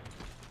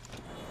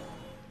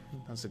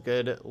 That's a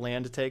good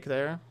land to take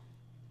there.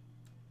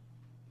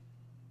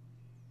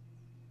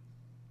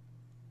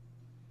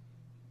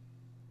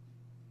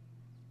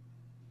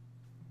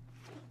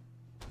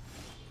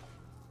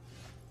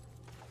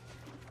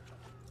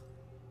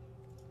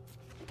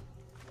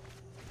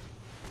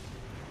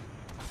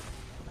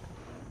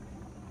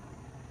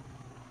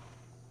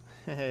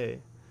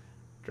 Hey,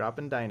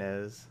 dropping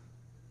dinos.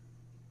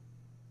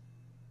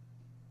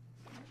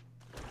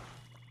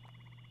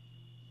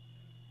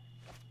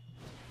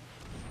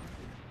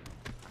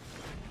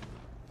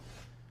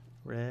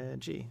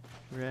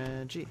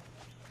 Reggie.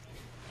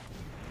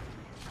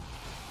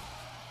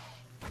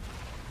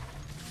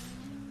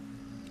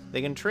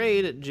 They can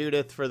trade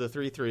Judith for the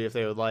 3/3 if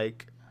they would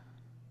like.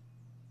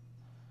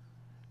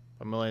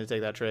 I'm willing to take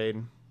that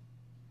trade.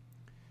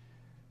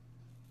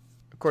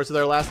 Of course, with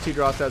our last two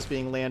draw steps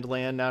being land,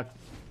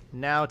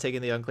 now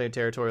taking the unclaimed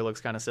territory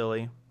looks kind of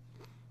silly.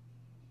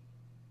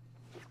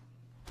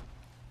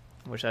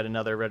 Wish I had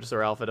another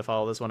Regisaur Alpha to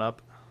follow this one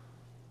up.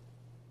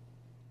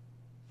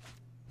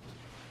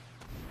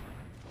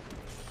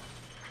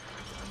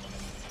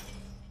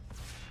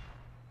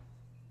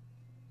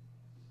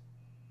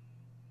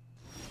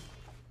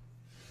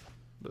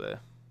 Blech.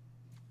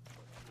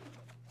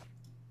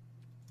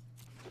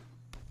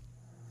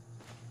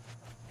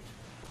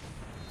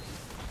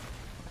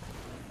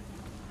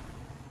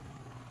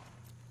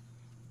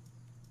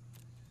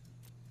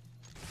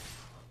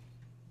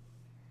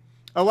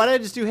 Oh, why did I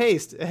just do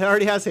haste? It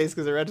already has haste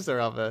because it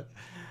Regisaur Alpha.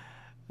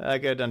 I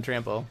could have done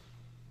trample.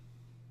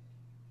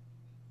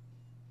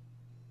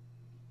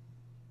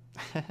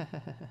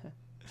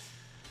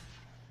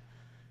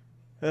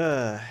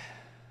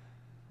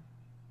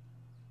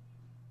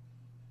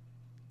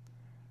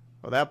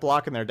 Well, that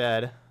block and they're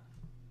dead.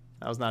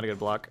 That was not a good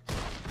block.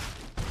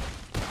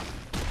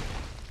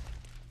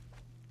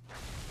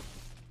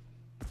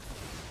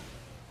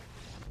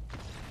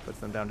 Puts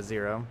them down to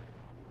 0.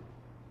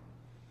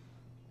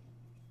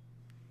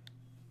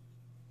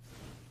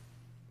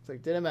 It's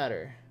like, didn't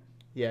matter.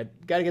 Yeah,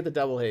 gotta get the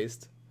double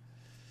haste.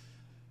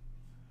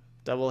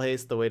 Double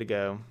haste, the way to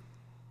go.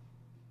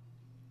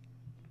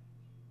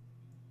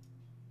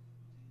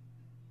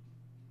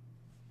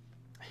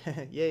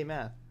 Yay,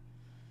 math.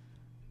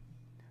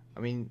 I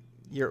mean,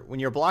 when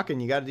you're blocking,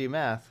 you gotta do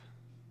math.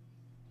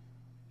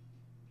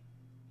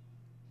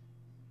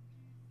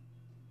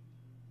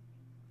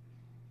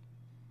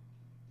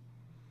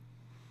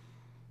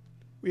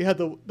 We had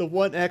the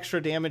one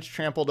extra damage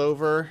trampled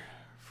over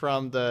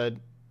from the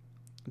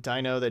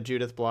Dino that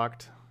Judith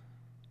blocked.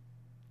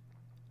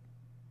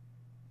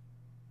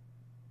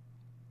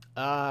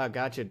 Ah,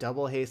 gotcha.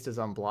 Double haste is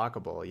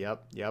unblockable.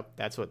 Yep.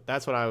 That's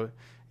what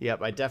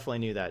Yep, I definitely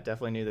knew that.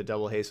 Definitely knew the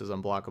double haste was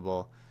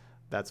unblockable.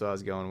 That's what I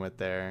was going with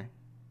there.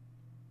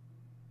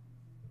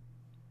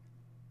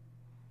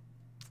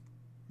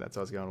 That's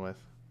what I was going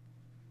with.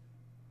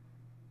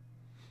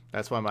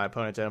 That's why my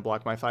opponent didn't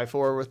block my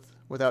 5/4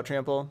 without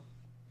trample.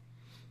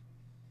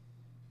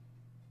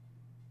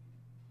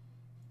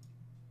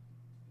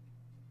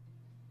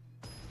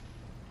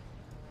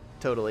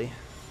 Totally.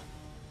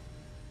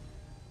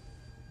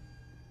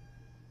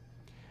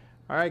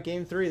 All right,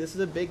 game 3. This is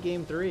a big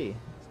game 3.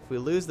 If we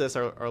lose this,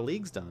 our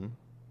league's done.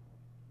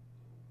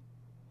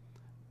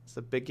 It's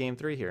a big game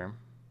 3 here.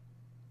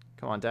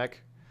 Come on,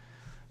 deck.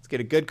 Let's get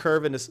a good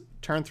curve into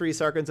turn 3,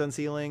 Sarkhan's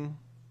Unsealing.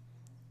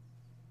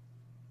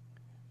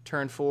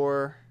 Turn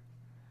 4,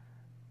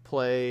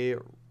 play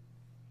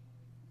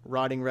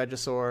Rotting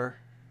Regisaur.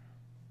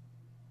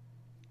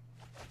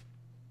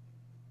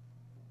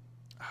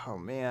 Oh,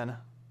 man.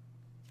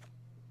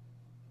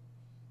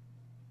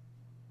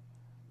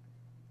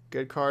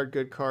 Good card,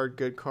 good card,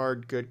 good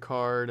card, good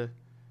card.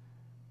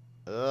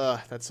 Ugh,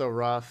 that's so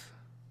rough.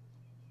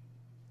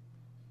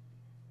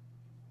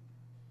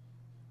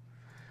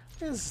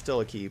 This is still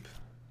a keep.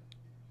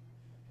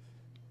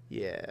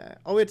 Yeah.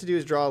 All we have to do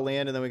is draw a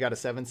land, and then we got a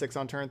 7-6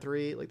 on turn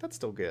 3. Like, that's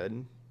still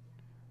good.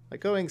 Like,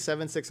 going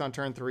 7-6 on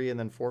turn 3 and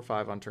then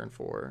 4-5 on turn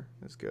 4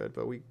 is good,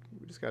 but we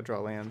just gotta draw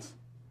lands.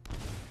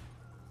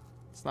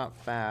 It's not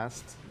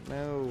fast.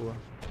 No.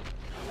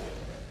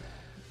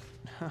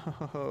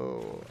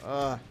 No.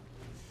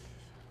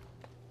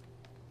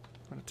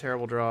 What a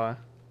terrible draw.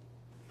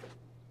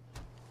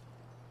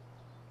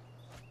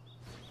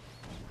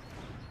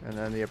 And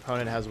then the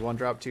opponent has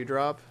 1-drop,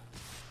 2-drop.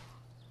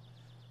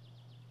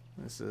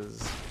 This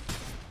is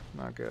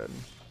not good.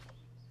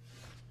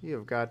 You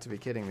have got to be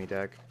kidding me,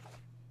 deck.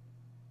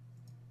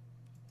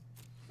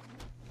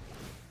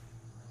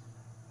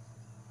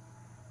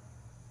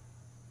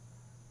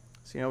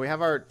 So, you know, we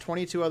have our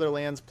 22 other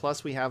lands,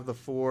 plus we have the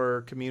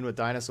 4 Commune with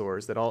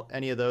Dinosaurs, that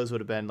any of those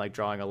would have been like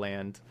drawing a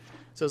land.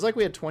 So it's like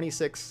we had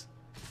 26.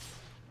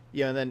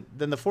 Yeah, and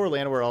then the 4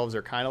 Llanowar Elves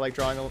are kind of like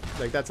drawing,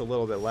 like that's a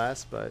little bit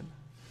less, but...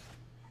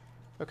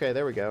 Okay,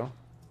 there we go. I was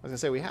going to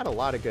say, we had a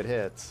lot of good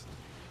hits.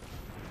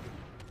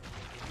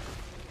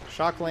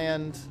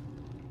 Shockland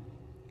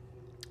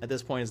at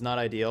this point is not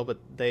ideal, but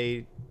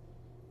they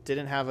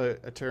didn't have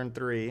a turn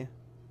 3.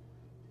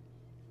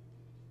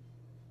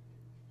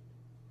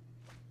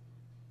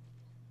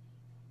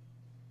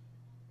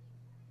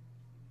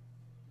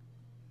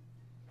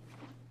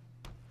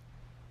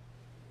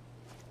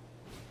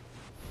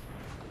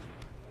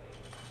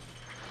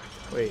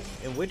 Wait,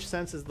 in which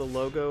sense is the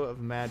logo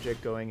of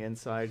Magic going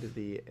inside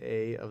the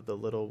A of the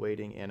little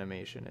waiting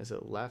animation? Is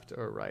it left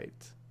or right?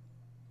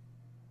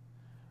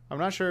 I'm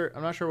not sure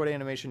what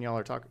animation y'all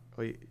are talking,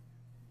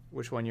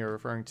 which one you're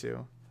referring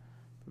to.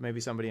 But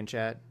maybe somebody in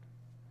chat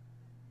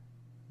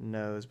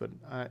knows, but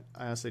I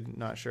honestly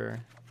not sure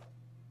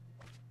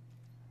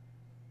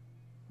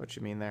what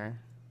you mean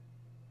there.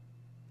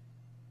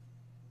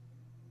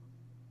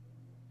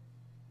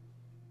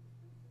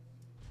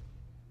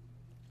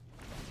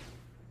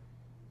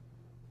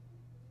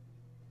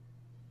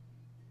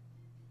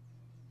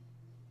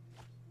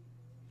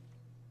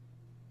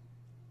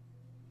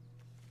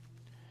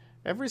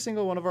 Every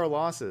single one of our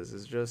losses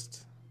is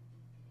just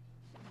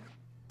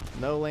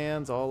no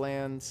lands, all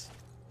lands.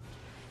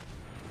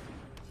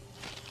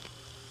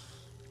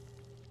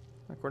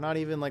 Like, we're not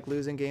even like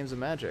losing games of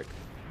Magic.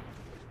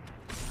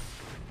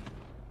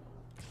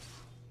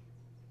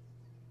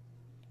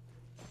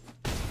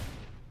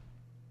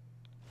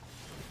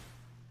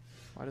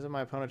 Why doesn't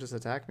my opponent just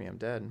attack me? I'm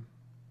dead.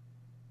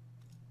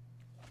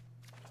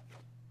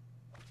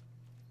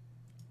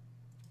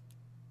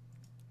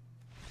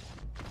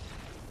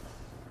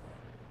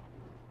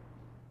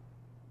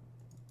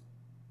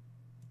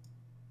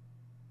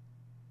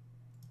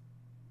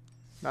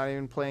 Not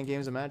even playing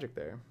games of Magic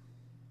there.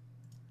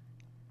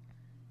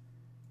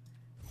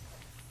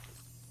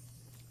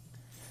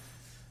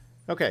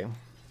 Okay,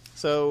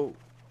 so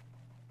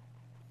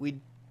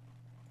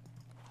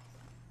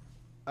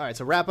Alright,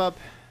 so wrap up.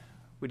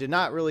 We did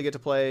not really get to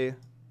play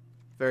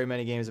very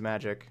many games of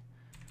Magic.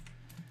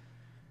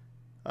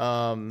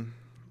 So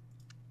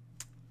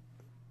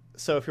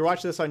if you're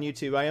watching this on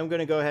YouTube, I am going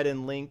to go ahead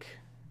and link.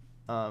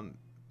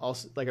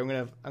 Also, like I'm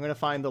gonna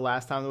find the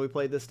last time that we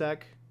played this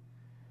deck,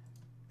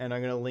 and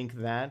I'm gonna link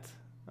that.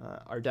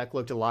 Our deck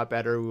looked a lot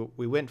better.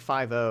 We went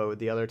 5-0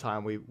 the other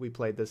time we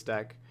played this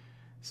deck.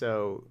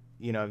 So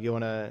you know, if you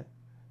want to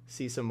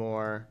see some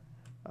more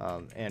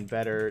and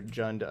better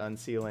Jund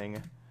Unsealing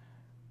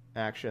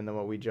action than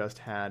what we just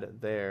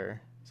had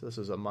there. So this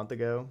was a month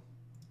ago.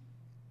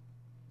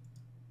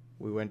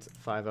 We went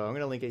 5-0. I'm going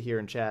to link it here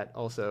in chat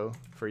also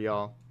for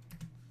y'all.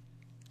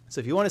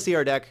 So if you want to see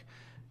our deck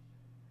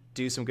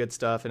do some good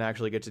stuff and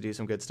actually get to do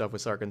some good stuff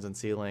with Sarkhan's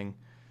Unsealing, I'm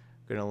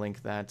going to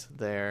link that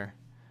there.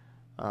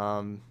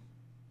 I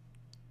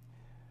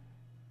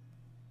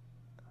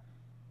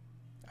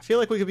feel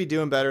like we could be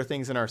doing better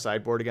things in our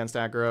sideboard against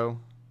aggro.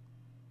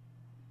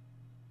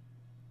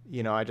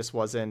 You know, I just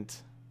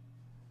wasn't...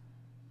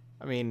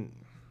 I mean,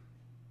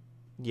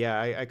 yeah,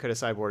 I could have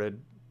sideboarded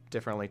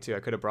differently too. I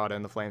could have brought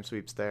in the Flame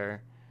Sweeps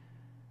there.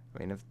 I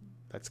mean, if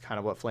that's kind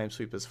of what Flame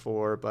Sweep is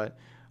for, but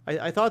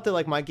I thought that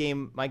like my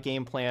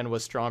game plan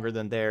was stronger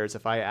than theirs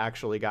if I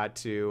actually got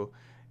to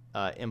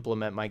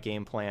implement my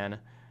game plan.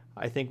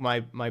 I think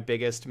my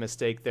biggest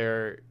mistake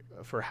there,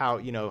 for how,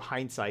 you know,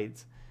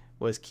 hindsight,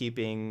 was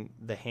keeping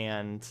the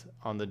hand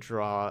on the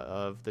draw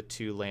of the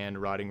 2-land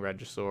Rotting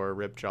Regisaur,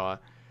 Ripjaw,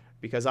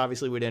 because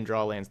obviously we didn't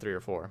draw lands 3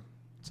 or 4,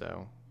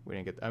 so we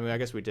didn't get. I mean, I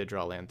guess we did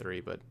draw land 3,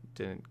 but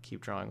didn't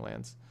keep drawing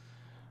lands.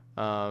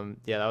 Yeah,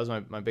 that was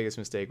my biggest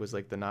mistake, was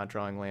like the not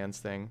drawing lands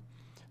thing.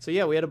 So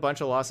yeah, we had a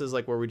bunch of losses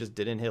like where we just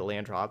didn't hit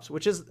land drops,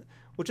 which is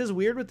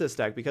weird with this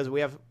deck because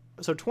we have,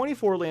 so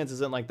 24 lands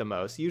isn't like the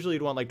most. Usually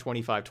you'd want like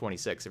 25,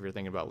 26 if you're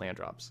thinking about land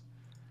drops.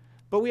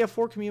 But we have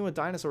 4 Commune with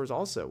Dinosaurs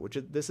also,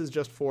 this is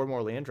just 4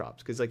 more land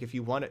drops, because like if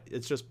you want it,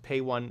 it's just pay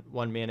one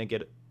mana,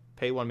 get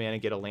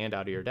a land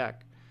out of your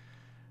deck.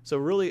 So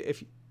really,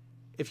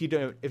 if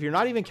you're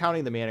not even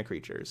counting the mana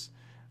creatures,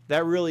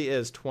 that really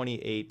is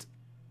 28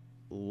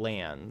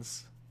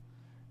 lands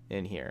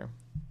in here.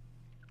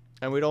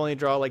 And we'd only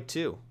draw like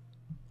 2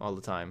 all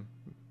the time.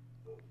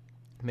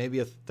 Maybe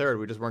a third.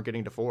 We just weren't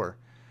getting to 4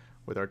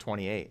 with our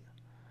 28.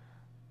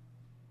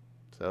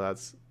 So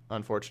that's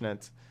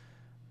unfortunate.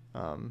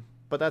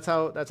 But that's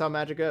how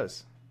Magic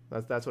goes.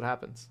 That's what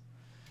happens.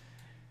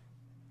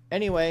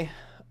 Anyway,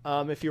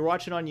 if you're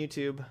watching on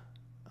YouTube,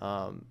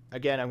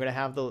 again, I'm gonna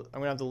have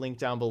the link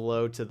down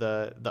below to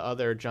the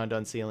other Jund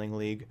Unsealing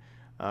League,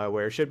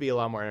 where it should be a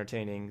lot more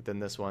entertaining than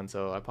this one.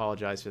 So I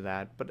apologize for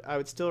that, but I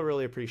would still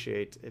really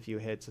appreciate if you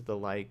hit the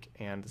like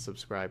and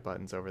subscribe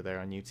buttons over there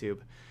on YouTube.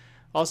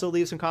 Also,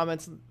 leave some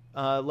comments.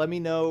 Let me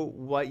know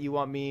what you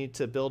want me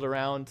to build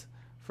around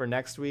for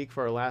next week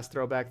for our last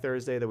Throwback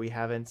Thursday that we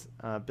haven't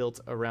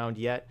built around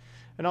yet.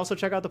 And also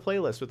check out the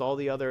playlist with all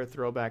the other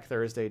Throwback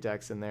Thursday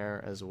decks in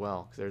there as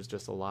well, because there's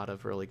just a lot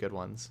of really good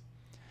ones.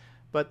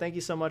 But thank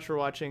you so much for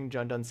watching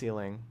Jund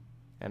Unsealing,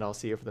 and I'll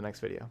see you for the next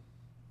video.